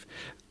achieve,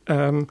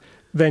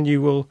 then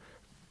you will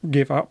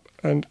give up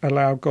and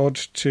allow God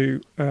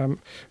to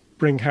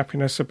bring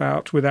happiness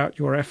about without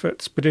your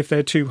efforts. But if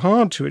they're too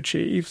hard to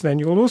achieve, then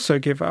you'll also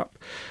give up.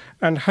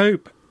 And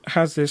hope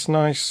has this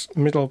nice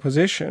middle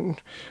position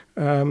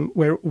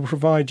where it will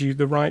provide you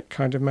the right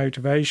kind of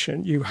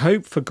motivation. You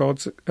hope for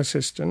God's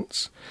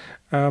assistance,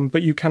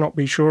 but you cannot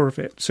be sure of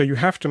it. So you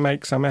have to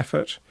make some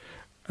effort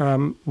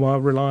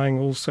while relying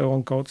also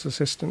on God's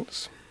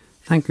assistance.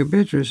 Thank you,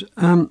 Beatrice.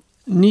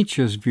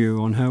 Nietzsche's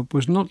view on hope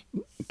was not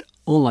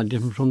all that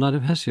different from that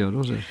of Hesiod,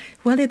 was it?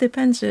 Well, it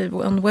depends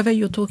on whether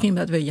you're talking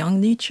about the young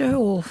Nietzsche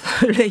or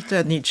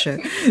later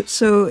Nietzsche.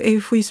 So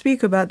if we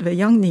speak about the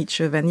young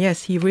Nietzsche, then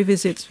yes, he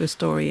revisits the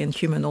story in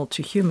Human Ought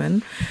to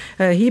Human.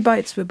 He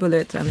bites the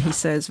bullet and he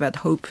says that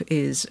hope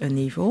is an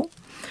evil.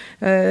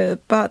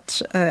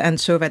 And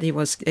so that it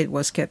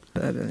was kept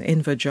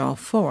in the jar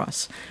for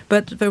us.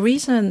 But the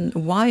reason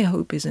why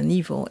hope is an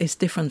evil is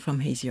different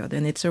from Hesiod,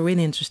 and it's a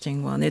really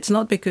interesting one. It's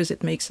not because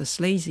it makes us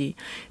lazy,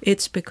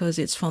 it's because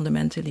it's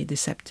fundamentally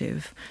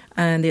deceptive,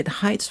 and it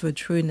hides the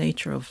true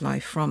nature of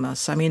life from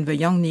us. I mean, the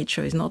young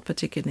Nietzsche is not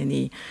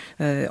particularly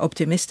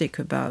optimistic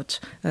about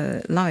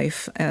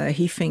life.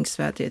 He thinks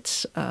that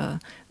it's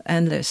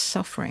endless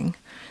suffering.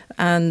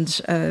 And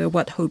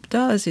what hope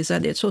does is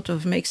that it sort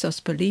of makes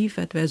us believe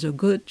that there's a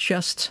good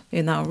just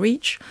in our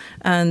reach,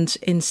 and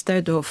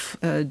instead of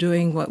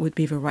doing what would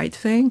be the right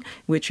thing,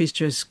 which is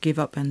just give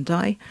up and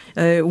die,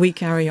 we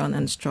carry on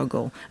and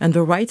struggle. And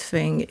the right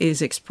thing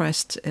is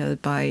expressed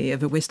by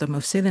the wisdom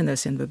of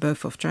Silenus in The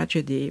Birth of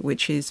Tragedy,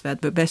 which is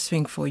that the best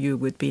thing for you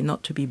would be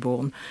not to be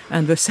born,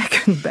 and the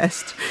second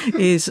best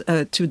is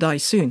to die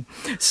soon.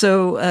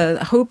 So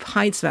hope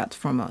hides that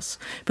from us.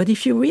 But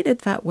if you read it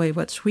that that way,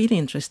 what's really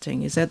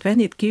interesting is that then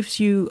it gives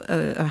you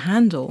a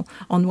handle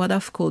on what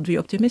I've called the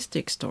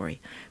optimistic story,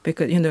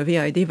 because, the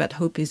idea that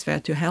hope is there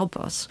to help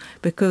us,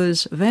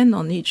 because then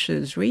on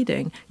Nietzsche's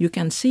reading, you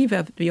can see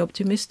that the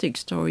optimistic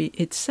story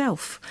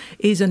itself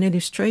is an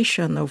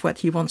illustration of what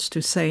he wants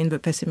to say in the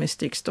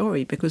pessimistic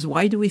story, because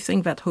why do we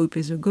think that hope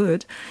is a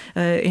good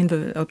in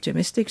the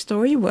optimistic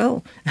story?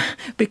 Well,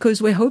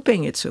 because we're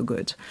hoping it's a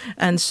good.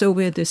 And so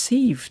we're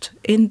deceived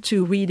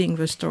into reading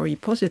the story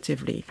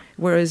positively,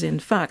 whereas in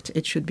fact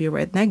it should be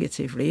read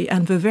negatively.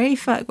 And the very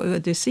fact we were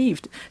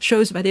deceived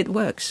shows that it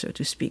works, so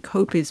to speak.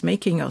 Hope is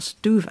making us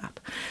do that.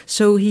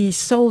 So he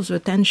solves the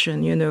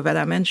tension, that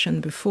I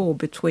mentioned before,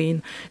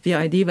 between the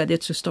idea that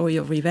it's a story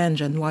of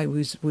revenge and why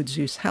would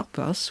Zeus help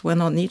us,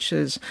 when on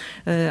Nietzsche's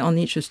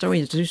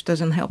story, Zeus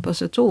doesn't help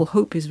us at all.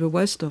 Hope is the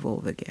worst of all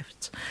the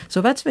gifts.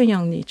 So that's the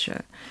young Nietzsche.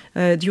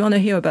 Do you want to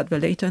hear about the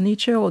later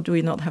Nietzsche, or do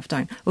we not have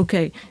time?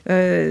 Okay,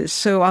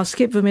 so I'll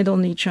skip the middle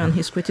Nietzsche and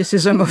his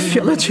criticism of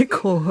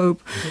theological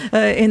hope.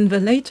 In the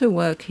later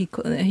work, he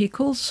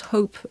calls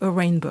hope a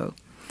rainbow.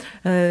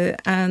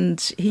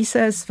 And he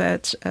says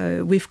that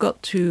we've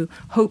got to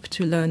hope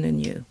to learn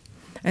anew.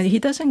 And he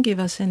doesn't give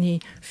us any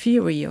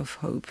theory of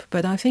hope,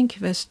 but I think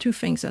there's two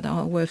things that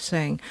are worth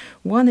saying.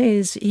 One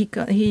is he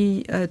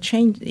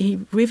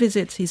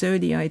revisits his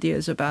early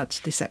ideas about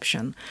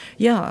deception.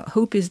 Yeah,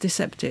 hope is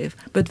deceptive,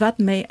 but that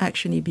may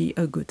actually be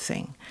a good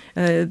thing,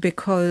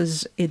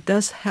 because it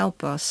does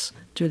help us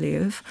to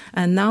live.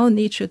 And now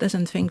Nietzsche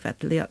doesn't think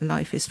that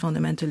life is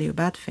fundamentally a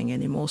bad thing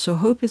anymore. So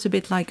hope is a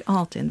bit like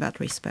art in that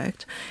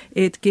respect.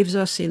 It gives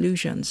us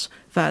illusions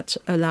that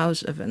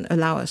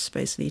allow us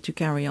basically to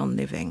carry on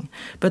living.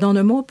 But on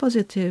a more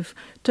positive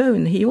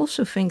tone, he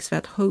also thinks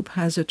that hope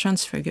has a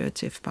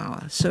transfigurative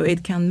power. So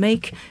it can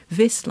make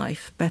this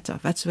life better.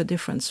 That's the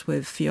difference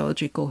with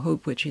theological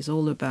hope, which is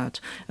all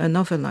about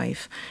another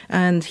life.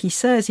 And he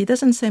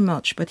doesn't say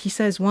much, but he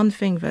says one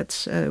thing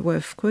that's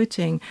worth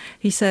quoting.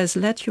 He says,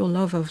 let your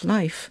love of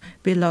life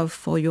be love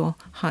for your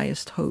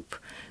highest hope.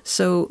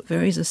 So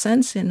there is a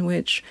sense in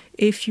which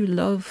if you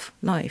love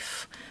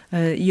life,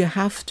 you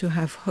have to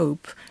have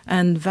hope,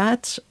 and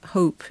that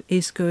hope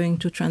is going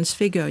to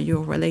transfigure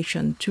your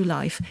relation to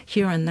life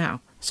here and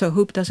now. So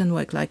hope doesn't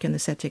work like an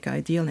ascetic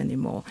ideal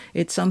anymore.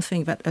 It's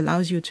something that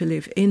allows you to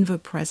live in the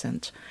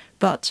present,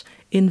 but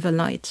in the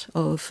light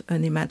of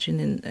an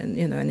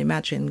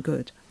imagined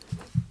good.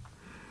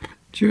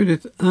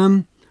 Judith,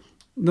 the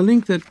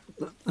link that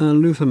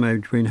Luther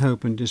made between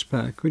hope and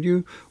despair,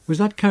 was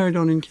that carried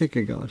on in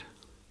Kierkegaard?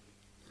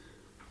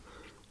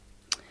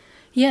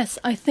 Yes,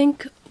 I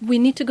think we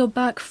need to go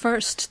back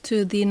first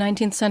to the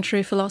 19th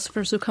century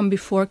philosophers who come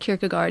before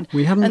Kierkegaard.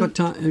 We haven't got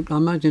time. I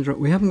might interrupt.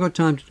 We haven't got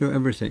time to do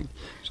everything,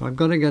 so I've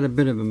got to get a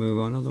bit of a move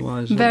on.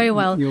 Otherwise, very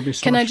well. You'll be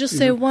Can I just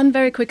say one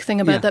very quick thing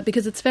about that,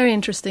 because it's very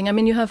interesting. I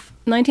mean, you have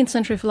 19th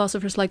century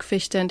philosophers like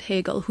Fichte and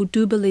Hegel who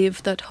do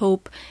believe that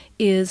hope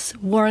is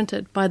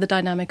warranted by the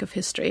dynamic of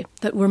history,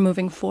 that we're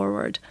moving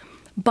forward,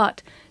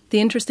 but the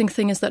interesting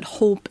thing is that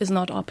hope is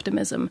not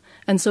optimism.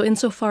 And so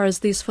insofar as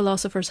these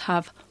philosophers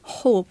have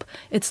hope,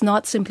 it's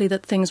not simply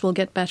that things will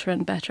get better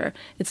and better.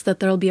 It's that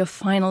there will be a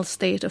final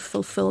state of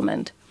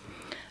fulfillment,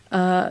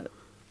 a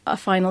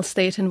final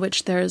state in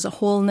which there is a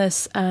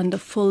wholeness and a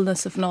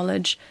fullness of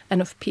knowledge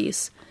and of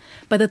peace.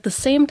 But at the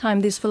same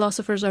time, these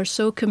philosophers are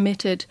so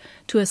committed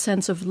to a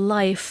sense of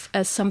life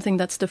as something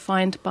that's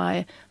defined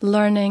by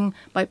learning,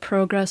 by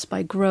progress,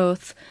 by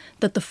growth,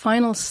 that the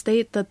final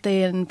state that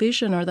they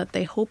envision or that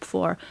they hope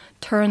for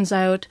turns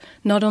out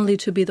not only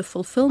to be the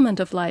fulfillment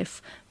of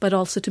life, but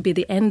also to be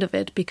the end of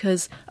it,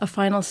 because a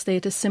final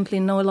state is simply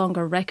no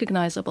longer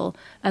recognizable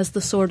as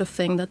the sort of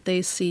thing that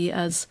they see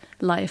as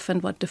life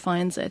and what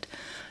defines it.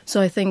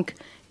 So I think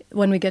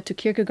when we get to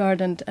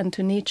Kierkegaard and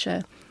to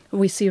Nietzsche,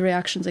 we see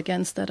reactions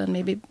against that, and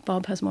maybe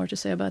Bob has more to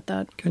say about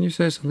that. Can you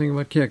say something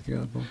about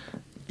Kierkegaard, Bob?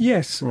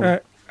 Yes.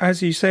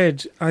 As you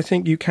said, I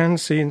think you can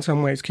see in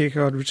some ways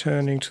Kierkegaard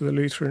returning to the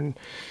Lutheran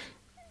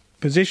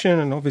position,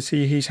 and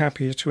obviously he's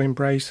happier to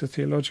embrace a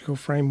theological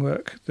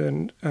framework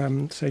than,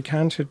 say,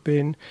 Kant had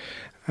been.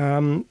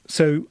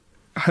 So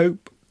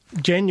hope,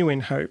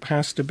 genuine hope,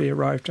 has to be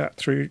arrived at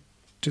through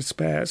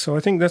despair. So I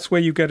think that's where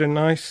you get a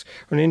nice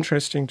and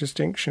interesting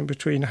distinction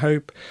between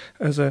hope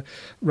as a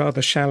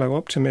rather shallow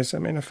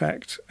optimism, in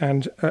effect,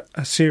 and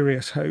a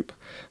serious hope.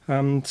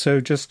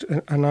 So just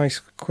a nice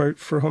quote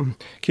from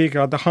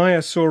Kierkegaard: the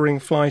higher soaring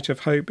flight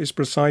of hope is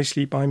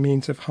precisely by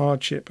means of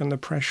hardship and the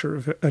pressure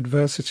of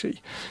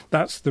adversity.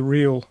 That's the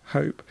real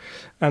hope.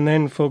 And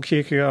then for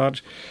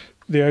Kierkegaard,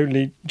 the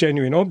only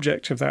genuine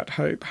object of that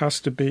hope has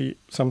to be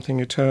something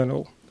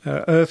eternal.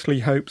 Earthly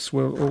hopes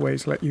will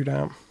always let you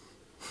down.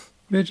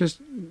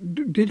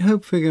 Did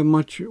hope figure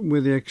much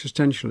with the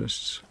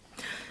existentialists?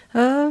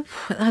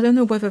 I don't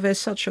know whether there's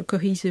such a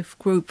cohesive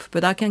group,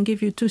 but I can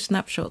give you 2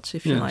 snapshots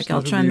if you like.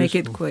 I'll try and make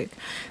it quick.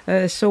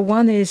 So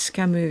one is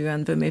Camus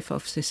and the myth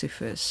of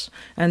Sisyphus,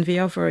 and the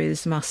other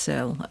is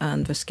Marcel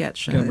and the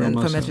sketch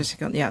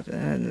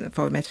and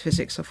for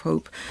metaphysics of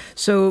hope.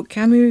 So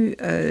Camus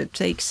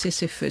takes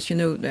Sisyphus,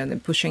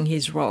 pushing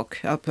his rock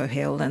up a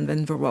hill, and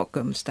then the rock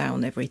comes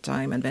down every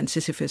time, and then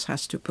Sisyphus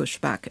has to push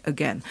back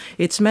again.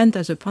 It's meant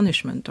as a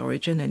punishment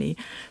originally,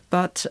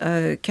 but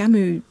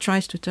Camus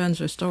tries to turn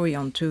the story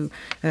onto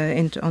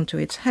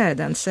its head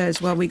and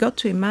says, well, we got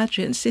to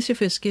imagine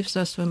Sisyphus gives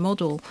us a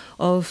model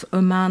of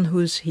a man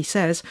who's, he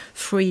says,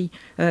 free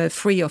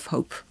of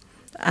hope.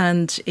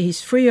 And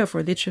he's free of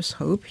religious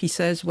hope. He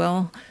says,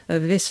 well,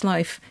 this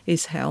life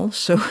is hell,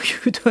 so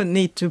you don't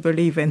need to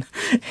believe in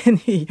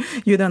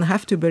you don't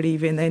have to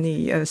believe in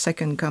any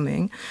second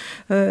coming.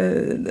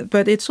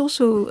 But it's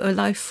also a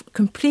life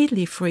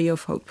completely free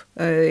of hope.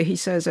 He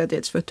says that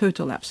it's the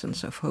total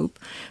absence of hope.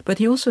 But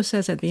he also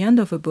says at the end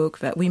of the book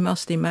that we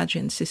must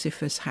imagine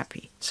Sisyphus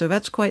happy. So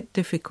that's quite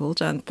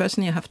difficult, and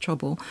personally I have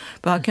trouble.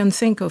 But I can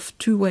think of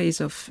 2 ways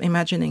of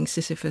imagining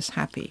Sisyphus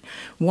happy.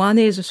 One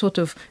is a sort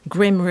of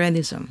grim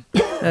realism.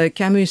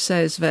 Camus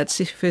says that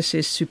Sisyphus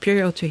is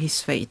superior to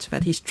his fate,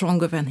 that he's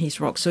stronger than his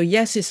rock. So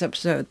yes, it's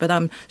absurd, but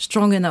I'm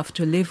strong enough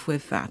to live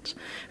with that.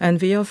 And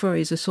the other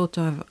is a sort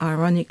of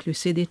ironic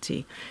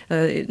lucidity.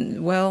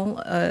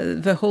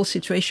 The whole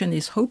situation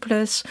is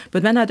hopeless,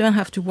 but then I don't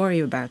have to worry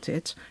about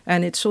it.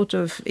 And it's sort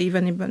of,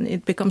 even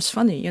it becomes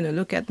funny.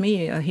 Look at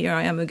me, here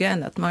I am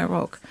again at my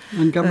rock.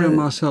 And Gabriel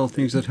Marcel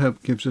thinks that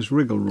hope gives us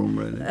wriggle room,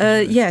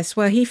 really. Yes,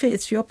 well,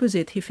 it's the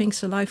opposite. He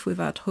thinks a life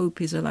without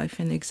hope is a life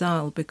in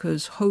exile,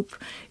 because hope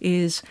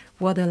is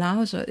what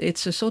allows us.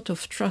 It's a sort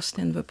of trust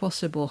in the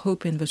possible,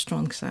 hope in the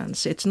strong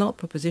sense. It's not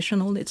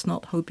propositional, it's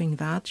not hoping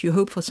that. You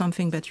hope for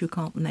something that you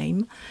can't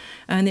name.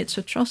 And it's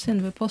a trust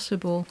in the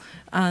possible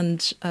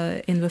and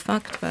in the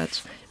fact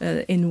that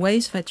in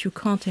ways that you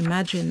can't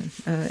imagine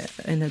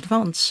in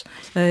advance,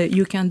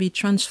 you can be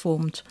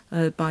transformed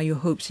by your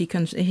hopes. He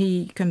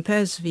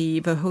compares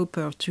the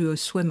hoper to a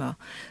swimmer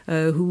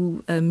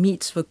who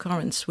meets the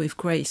currents with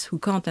grace, who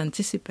can't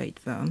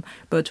anticipate them,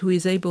 but who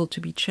is able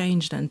to be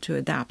changed and to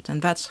adapt.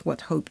 And that's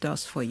what hope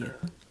does for you.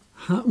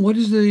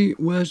 What's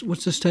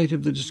the state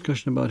of the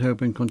discussion about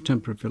hope in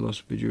contemporary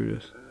philosophy,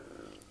 Judith?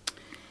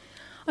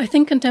 I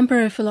think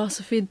contemporary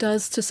philosophy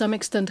does to some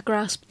extent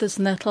grasp this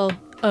nettle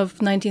of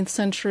 19th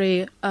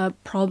century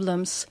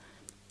problems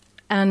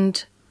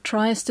and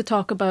tries to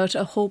talk about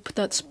a hope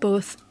that's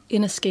both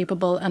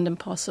inescapable and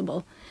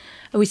impossible.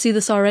 We see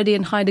this already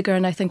in Heidegger,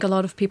 and I think a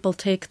lot of people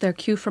take their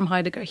cue from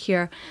Heidegger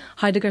here.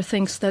 Heidegger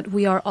thinks that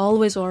we are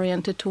always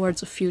oriented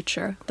towards a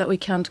future that we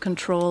can't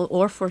control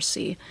or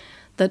foresee,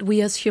 that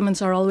we as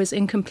humans are always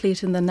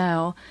incomplete in the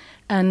now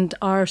and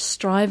are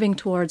striving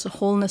towards a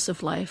wholeness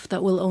of life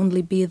that will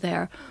only be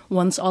there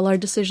once all our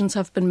decisions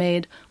have been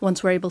made,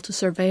 once we're able to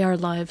survey our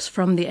lives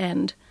from the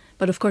end.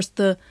 But of course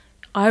the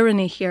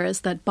irony here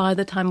is that by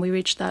the time we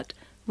reach that,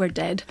 we're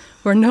dead.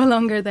 We're no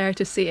longer there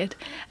to see it.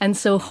 And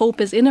so hope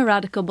is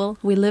ineradicable.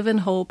 We live in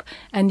hope,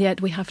 and yet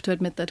we have to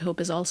admit that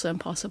hope is also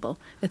impossible.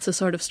 It's a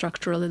sort of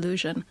structural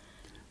illusion.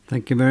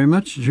 Thank you very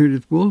much,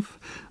 Judith Wolff,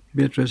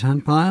 Beatrice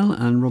Handpile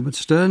and Robert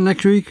Stern.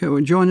 Next week,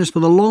 join us for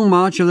the Long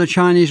March of the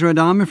Chinese Red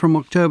Army from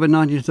October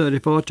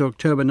 1934 to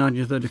October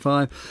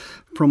 1935,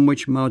 from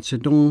which Mao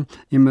Zedong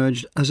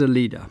emerged as a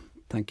leader.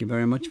 Thank you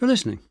very much for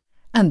listening.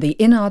 And the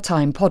In Our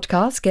Time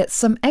podcast gets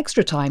some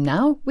extra time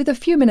now with a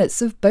few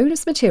minutes of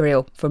bonus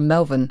material from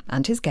Melvyn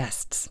and his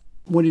guests.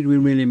 What did we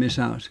really miss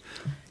out?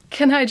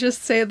 Can I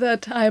just say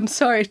that I am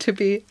sorry to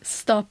be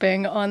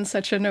stopping on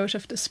such a note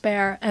of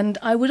despair, and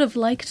I would have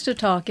liked to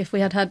talk if we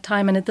had had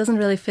time, and it doesn't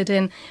really fit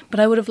in, but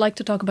I would have liked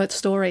to talk about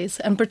stories,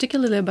 and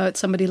particularly about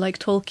somebody like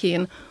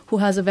Tolkien, who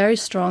has a very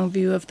strong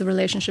view of the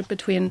relationship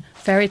between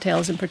fairy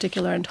tales in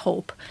particular and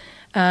hope.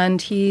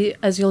 And he,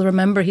 as you'll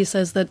remember, he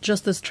says that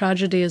just as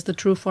tragedy is the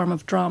true form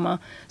of drama,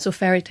 so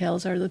fairy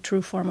tales are the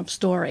true form of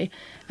story,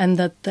 and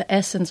that the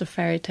essence of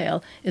fairy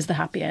tale is the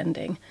happy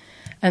ending.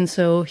 And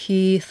so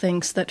he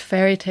thinks that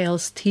fairy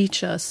tales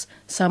teach us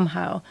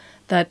somehow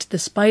that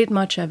despite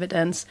much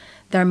evidence,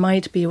 there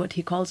might be what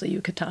he calls a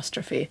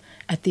eucatastrophe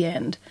at the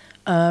end,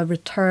 a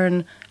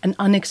return, an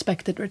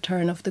unexpected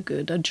return of the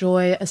good, a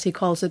joy, as he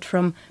calls it,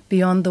 from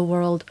beyond the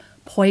world,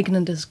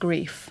 poignant as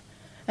grief.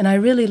 And I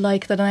really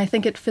like that, and I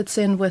think it fits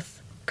in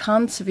with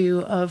Kant's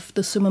view of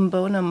the summum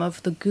bonum,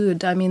 of the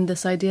good. I mean,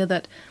 this idea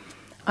that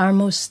our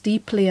most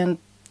deeply and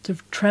sort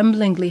of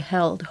tremblingly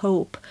held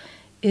hope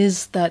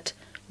is that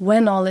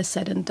when all is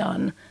said and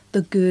done,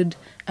 the good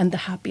and the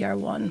happy are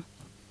one.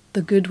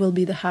 The good will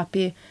be the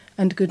happy,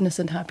 and goodness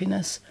and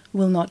happiness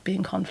will not be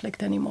in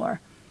conflict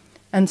anymore.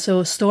 And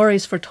so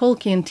stories for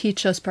Tolkien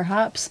teach us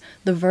perhaps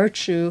the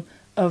virtue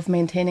of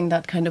maintaining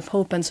that kind of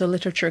hope, and so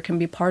literature can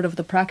be part of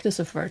the practice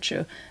of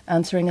virtue,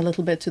 answering a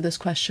little bit to this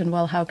question,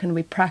 well, how can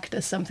we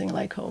practice something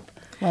like hope?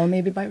 Well,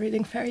 maybe by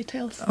reading fairy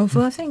tales.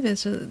 Although I think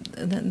there's a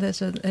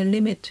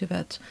limit to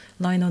that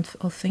line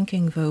of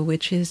thinking, though,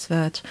 which is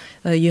that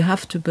you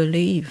have to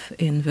believe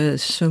in the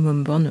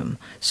summum bonum.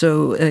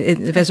 So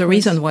there's a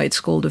reason why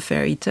it's called a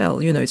fairy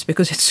tale. You know, it's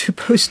because it's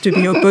supposed to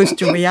be opposed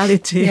to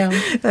reality,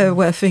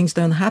 where things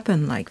don't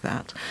happen like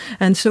that.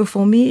 And so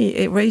for me,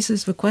 it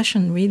raises the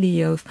question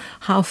really of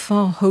how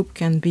far hope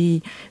can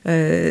be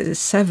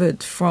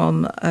severed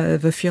from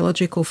the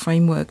theological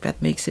framework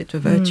that makes it a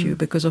virtue.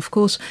 Because, of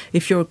course,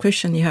 if you're a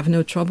Christian, you have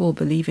no trouble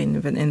believing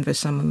in the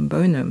summum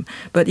bonum.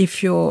 But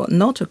if you're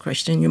not a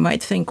Christian, you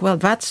might think, well,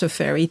 that's a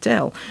fairy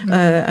tale.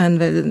 And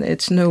then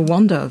it's no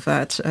wonder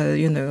that,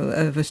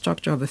 the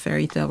structure of a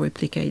fairy tale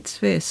replicates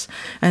this.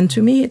 And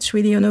to me, it's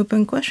really an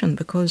open question,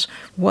 because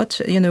what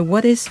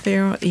is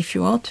there if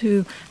you are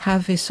to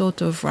have a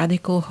sort of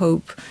radical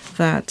hope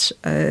that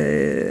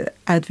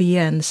at the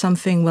end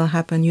something will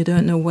happen, you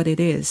don't know what it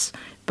is,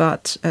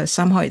 but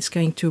somehow it's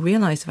going to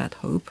realize that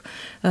hope,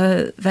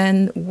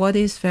 then what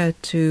is there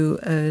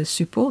to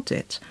support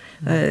it?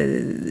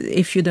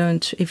 If you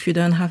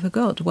don't have a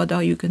God, what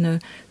are you going to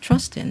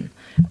trust in?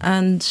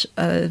 And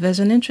there's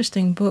an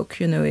interesting book,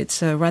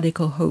 it's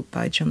Radical Hope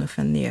by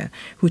Jonathan Lear,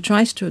 who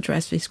tries to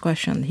address this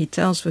question. He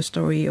tells the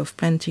story of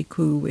Plenty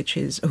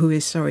Coups, who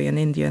is an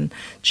Indian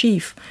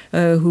chief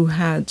who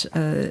had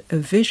a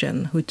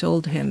vision, who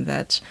told him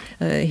that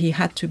he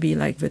had to be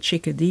like the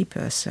Chickadee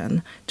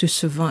person to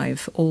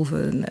survive all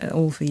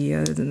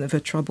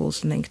the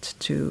troubles linked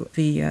to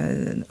the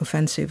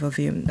offensive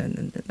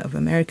of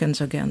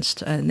Americans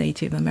against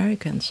Native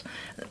Americans.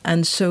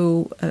 And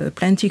so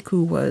Plenty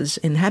Coups was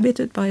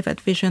inhabited by that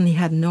vision. He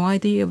had no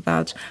idea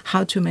about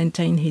how to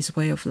maintain his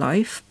way of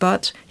life,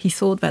 but he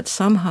thought that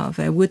somehow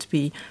there would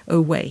be a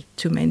way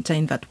to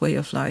maintain that way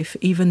of life,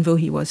 even though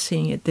he was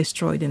seeing it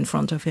destroyed in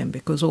front of him,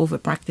 because all the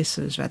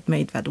practices that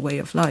made that way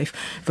of life,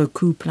 the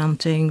coup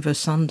planting, the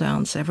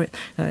sundowns,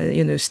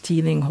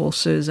 stealing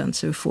horses and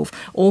so forth,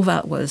 all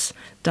that was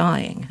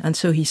dying. And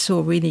so he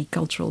saw really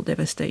cultural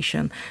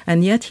devastation.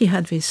 And yet he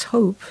had this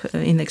hope,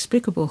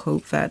 inexplicable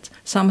hope, that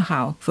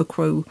somehow the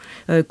crow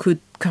could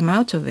come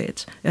out of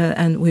it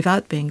and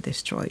without being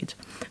destroyed.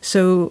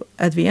 So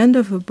at the end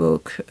of the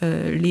book,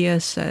 Lear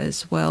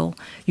says, well,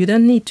 you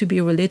don't need to be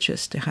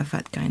religious to have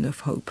that kind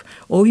of hope.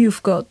 All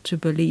you've got to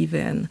believe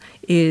in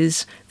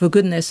is the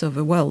goodness of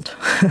the world.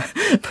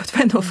 But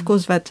then, of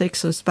course, that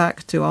takes us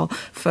back to our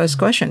first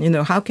question.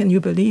 How can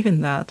you believe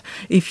in that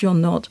if you're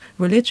not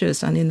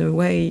religious? And in a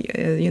way,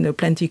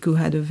 Plenty Coups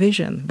had a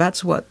vision.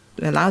 That's what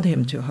allowed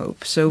him to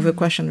hope. So the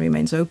question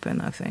remains open,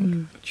 I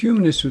think.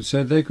 Humanists would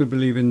say they could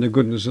believe in the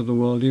goodness of the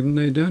world even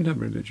though they don't have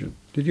religion.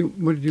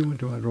 What did you want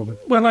to add, Robert?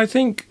 Well, I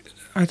think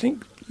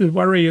the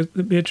worry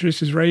that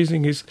Beatrice is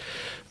raising is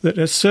that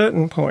at a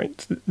certain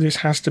point this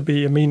has to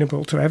be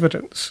amenable to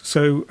evidence.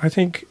 So I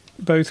think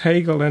both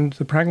Hegel and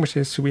the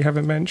pragmatists who we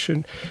haven't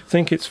mentioned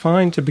think it's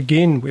fine to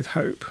begin with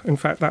hope. In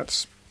fact,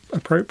 that's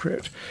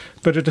appropriate.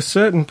 But at a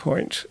certain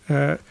point,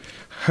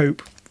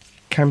 hope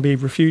can be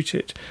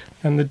refuted.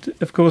 And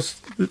of course,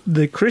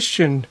 the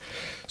Christian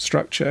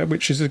structure,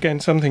 which is again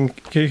something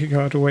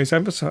Kierkegaard always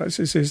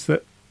emphasizes, is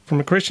that from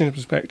a Christian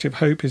perspective,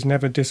 hope is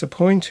never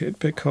disappointed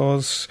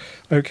because,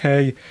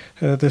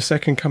 the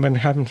second coming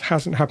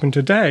hasn't happened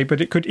today,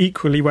 but it could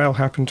equally well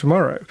happen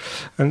tomorrow.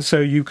 And so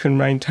you can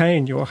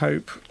maintain your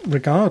hope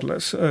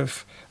regardless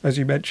of, as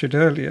you mentioned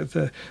earlier,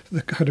 the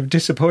kind of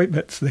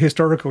disappointments, the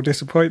historical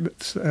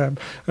disappointments of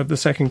the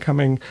second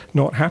coming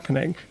not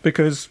happening,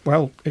 because,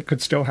 well, it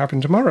could still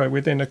happen tomorrow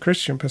within a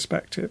Christian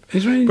perspective.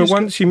 But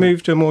once you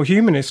move to a more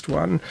humanist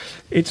one,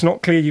 it's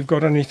not clear you've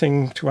got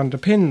anything to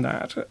underpin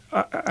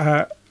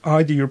that.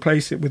 Either you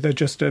replace it with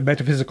just a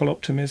metaphysical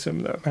optimism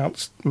that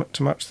amounts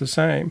to much the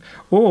same,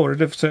 or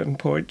at a certain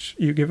point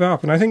you give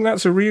up. And I think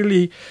that's a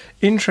really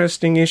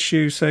interesting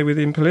issue, say,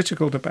 within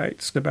political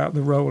debates about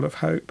the role of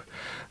hope.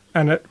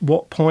 And at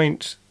what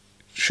point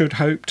should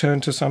hope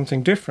turn to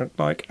something different,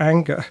 like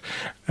anger,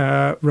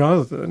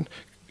 rather than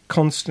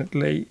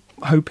constantly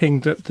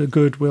hoping that the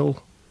good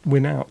will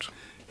win out?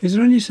 Is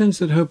there any sense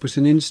that hope is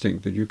an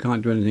instinct that you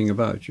can't do anything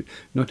about?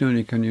 Not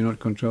only can you not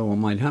control what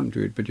might happen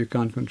to it, but you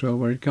can't control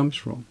where it comes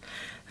from.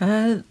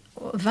 The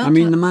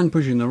man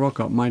pushing the rock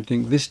up might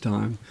think this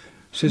time,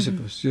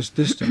 Sisyphus, just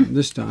this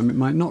time, it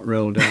might not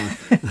roll down.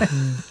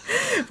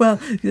 Well,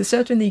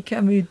 certainly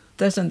Camus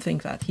doesn't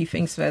think that. He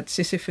thinks that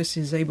Sisyphus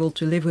is able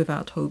to live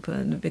without hope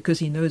because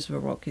he knows the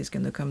rock is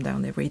going to come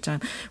down every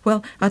time.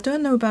 Well, I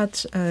don't know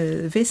about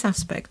this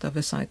aspect of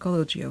the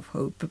psychology of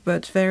hope,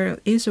 but there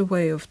is a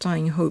way of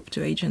tying hope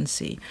to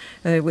agency,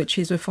 which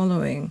is the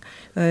following.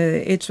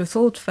 It's a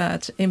thought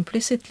that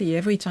implicitly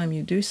every time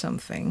you do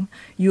something,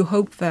 you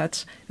hope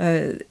that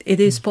it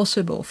is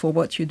possible for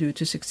what you do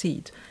to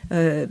succeed,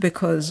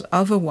 because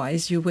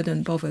otherwise you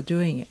wouldn't bother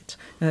doing it.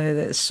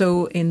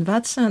 So in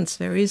that sense,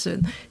 there is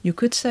you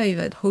could say say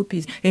that hope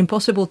is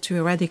impossible to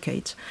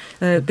eradicate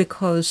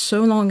because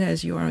so long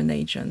as you are an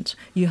agent,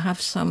 you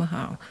have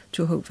somehow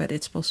to hope that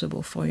it's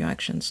possible for your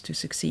actions to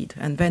succeed.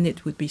 And then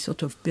it would be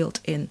sort of built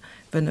in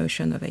the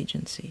notion of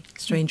agency,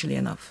 strangely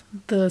enough.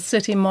 The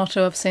city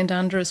motto of St.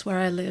 Andrews, where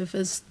I live,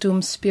 is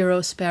Dum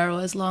Spiro Spero,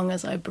 as long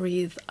as I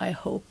breathe, I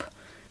hope.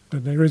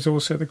 But there is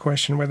also the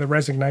question whether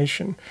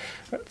resignation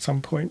at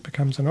some point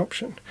becomes an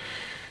option.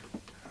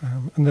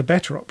 And the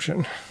better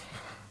option...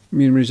 You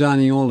mean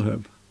resigning all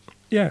hope?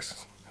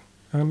 Yes.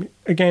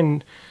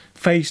 Again,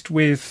 faced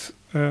with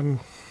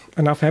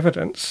enough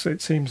evidence,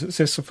 it seems that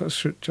Sisyphus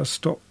should just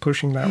stop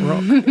pushing that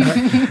rock.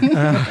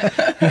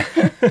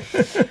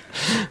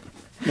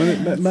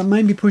 But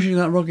maybe pushing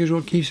that rock is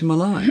what keeps him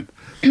alive.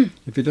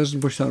 If he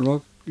doesn't push that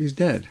rock, he's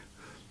dead.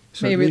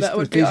 So maybe that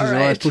would be all right.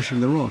 He's alive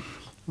pushing the rock.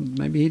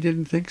 Maybe he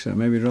didn't think so.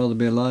 Maybe he'd rather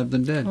be alive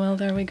than dead. Well,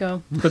 there we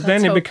go. But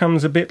then it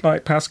becomes a bit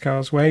like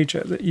Pascal's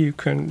wager, that you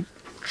can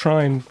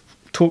try and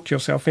talk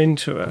yourself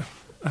into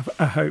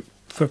a hope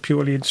for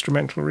purely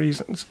instrumental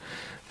reasons.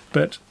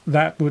 But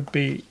that would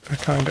be a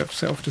kind of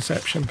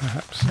self-deception,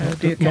 perhaps, not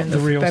the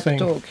real thing.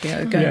 Talk,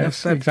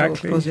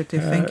 exactly. Talk,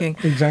 positive thinking.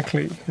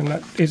 Exactly, and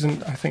that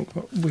isn't, I think,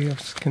 what we are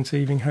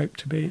conceiving hope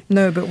to be.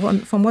 No, but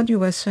from what you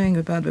were saying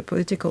about the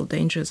political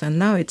dangers, and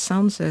now it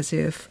sounds as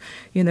if,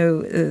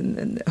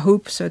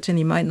 hope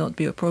certainly might not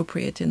be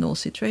appropriate in all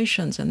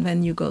situations, and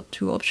then you got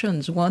two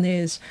options. One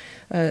is,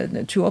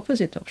 two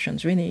opposite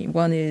options, really.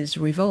 One is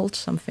revolt,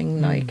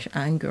 something like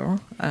anger,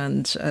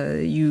 and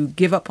you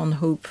give up on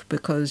hope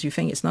because you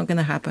think it's not going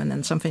to happen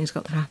and something's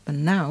got to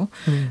happen now.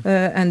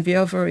 And the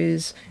other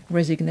is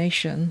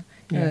resignation,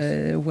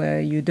 where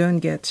you don't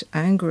get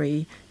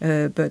angry,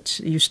 but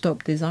you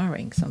stop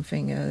desiring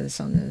something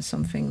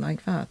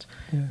like that.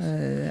 Yes.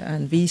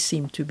 And these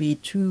seem to be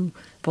two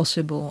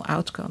possible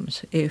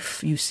outcomes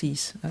if you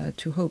cease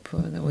to hope,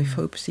 or if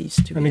hope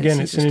ceases to be. And again,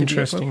 it's an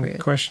interesting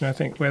question, I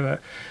think, whether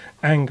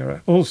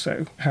anger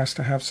also has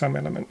to have some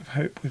element of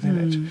hope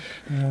within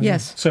it.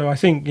 Yes. So I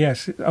think,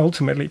 yes,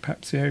 ultimately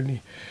perhaps the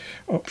only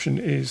option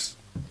is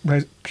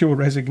pure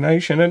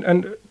resignation.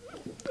 And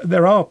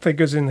there are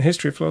figures in the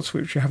history of philosophy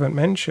which you haven't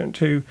mentioned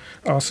who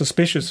are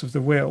suspicious of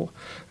the will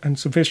and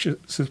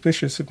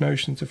suspicious of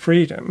notions of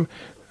freedom.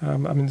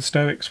 The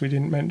Stoics we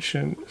didn't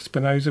mention,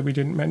 Spinoza we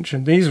didn't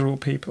mention. These are all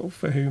people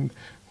for whom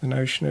the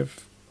notion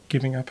of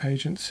giving up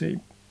agency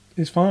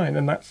is fine,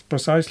 and that's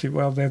precisely,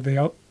 they're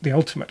the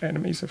ultimate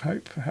enemies of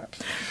hope, perhaps.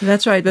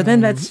 That's right, but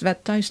then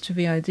that ties to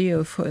the idea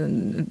of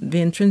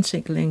the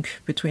intrinsic link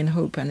between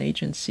hope and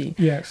agency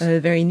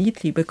very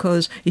neatly,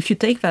 because if you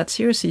take that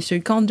seriously, so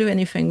you can't do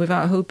anything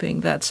without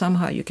hoping that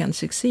somehow you can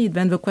succeed,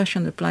 then the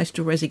question applies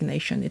to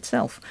resignation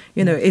itself.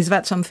 Is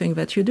that something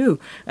that you do?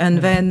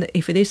 And then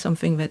if it is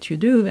something that you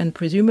do, then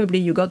presumably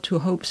you got to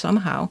hope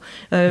somehow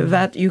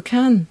that you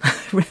can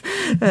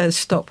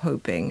stop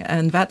hoping,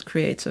 and that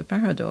creates a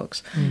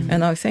paradox.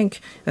 And I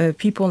think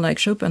people like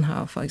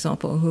Schopenhauer, for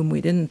example, whom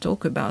we didn't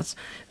talk about,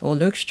 or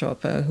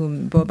Loekstrop,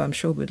 whom Bob, I'm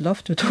sure, would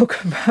love to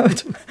talk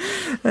about,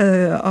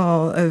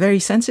 are very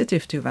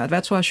sensitive to that.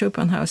 That's why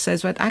Schopenhauer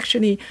says that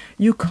actually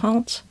you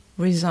can't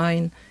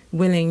resign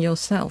willing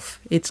yourself.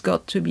 It's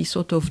got to be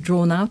sort of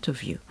drawn out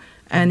of you.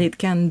 And it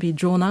can be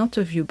drawn out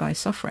of you by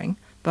suffering,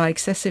 by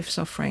excessive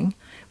suffering,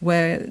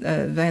 where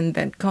then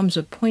comes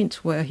a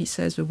point where he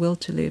says the will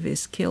to live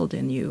is killed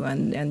in you,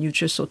 and you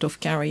just sort of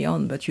carry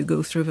on, but you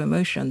go through the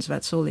motions,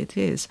 that's all it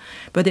is.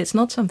 But it's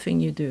not something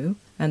you do,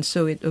 and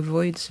so it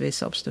avoids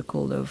this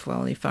obstacle of,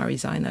 if I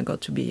resign, I got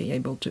to be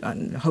able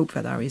to hope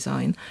that I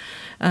resign.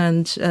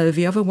 And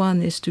the other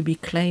one is to be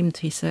claimed,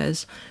 he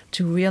says,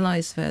 to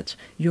realize that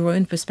your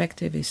own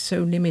perspective is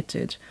so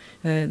limited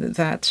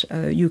that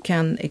you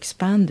can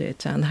expand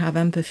it and have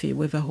empathy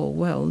with the whole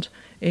world,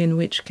 in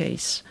which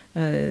case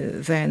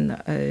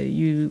then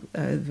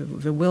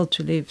the will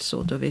to live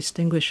sort of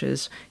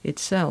extinguishes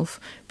itself,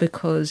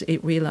 because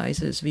it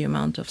realizes the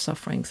amount of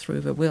suffering through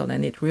the will,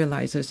 and it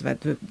realizes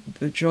that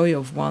the joy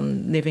of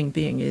one living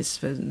being is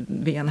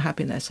the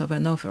unhappiness of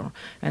another.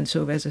 And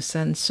so there's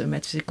a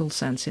metaphysical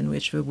sense in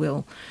which the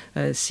will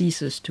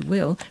ceases to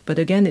will, but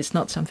again, it's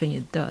not something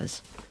it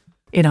does.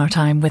 In Our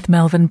Time with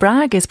Melvyn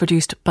Bragg is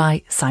produced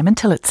by Simon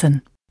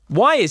Tillotson.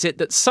 Why is it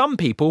that some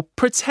people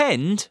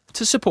pretend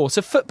to support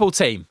a football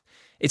team?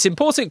 It's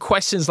important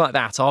questions like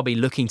that I'll be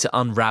looking to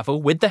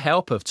unravel with the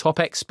help of top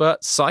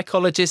experts,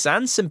 psychologists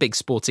and some big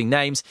sporting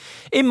names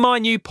in my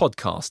new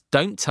podcast,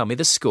 Don't Tell Me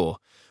the Score.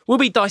 We'll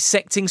be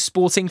dissecting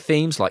sporting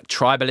themes like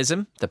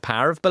tribalism, the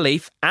power of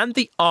belief and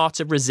the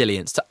art of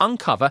resilience to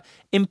uncover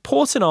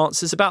important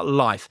answers about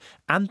life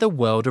and the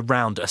world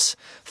around us.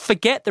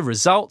 Forget the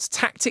results,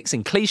 tactics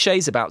and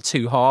cliches about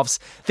two halves.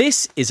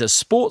 This is a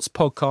sports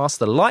podcast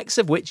the likes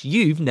of which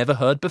you've never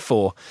heard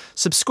before.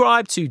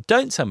 Subscribe to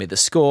Don't Tell Me the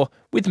Score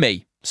with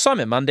me,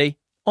 Simon Mundy,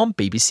 on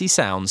BBC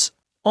Sounds,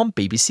 on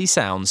BBC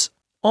Sounds,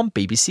 on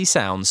BBC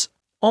Sounds,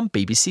 on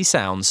BBC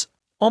Sounds,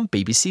 on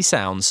BBC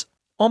Sounds,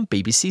 on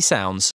BBC Sounds,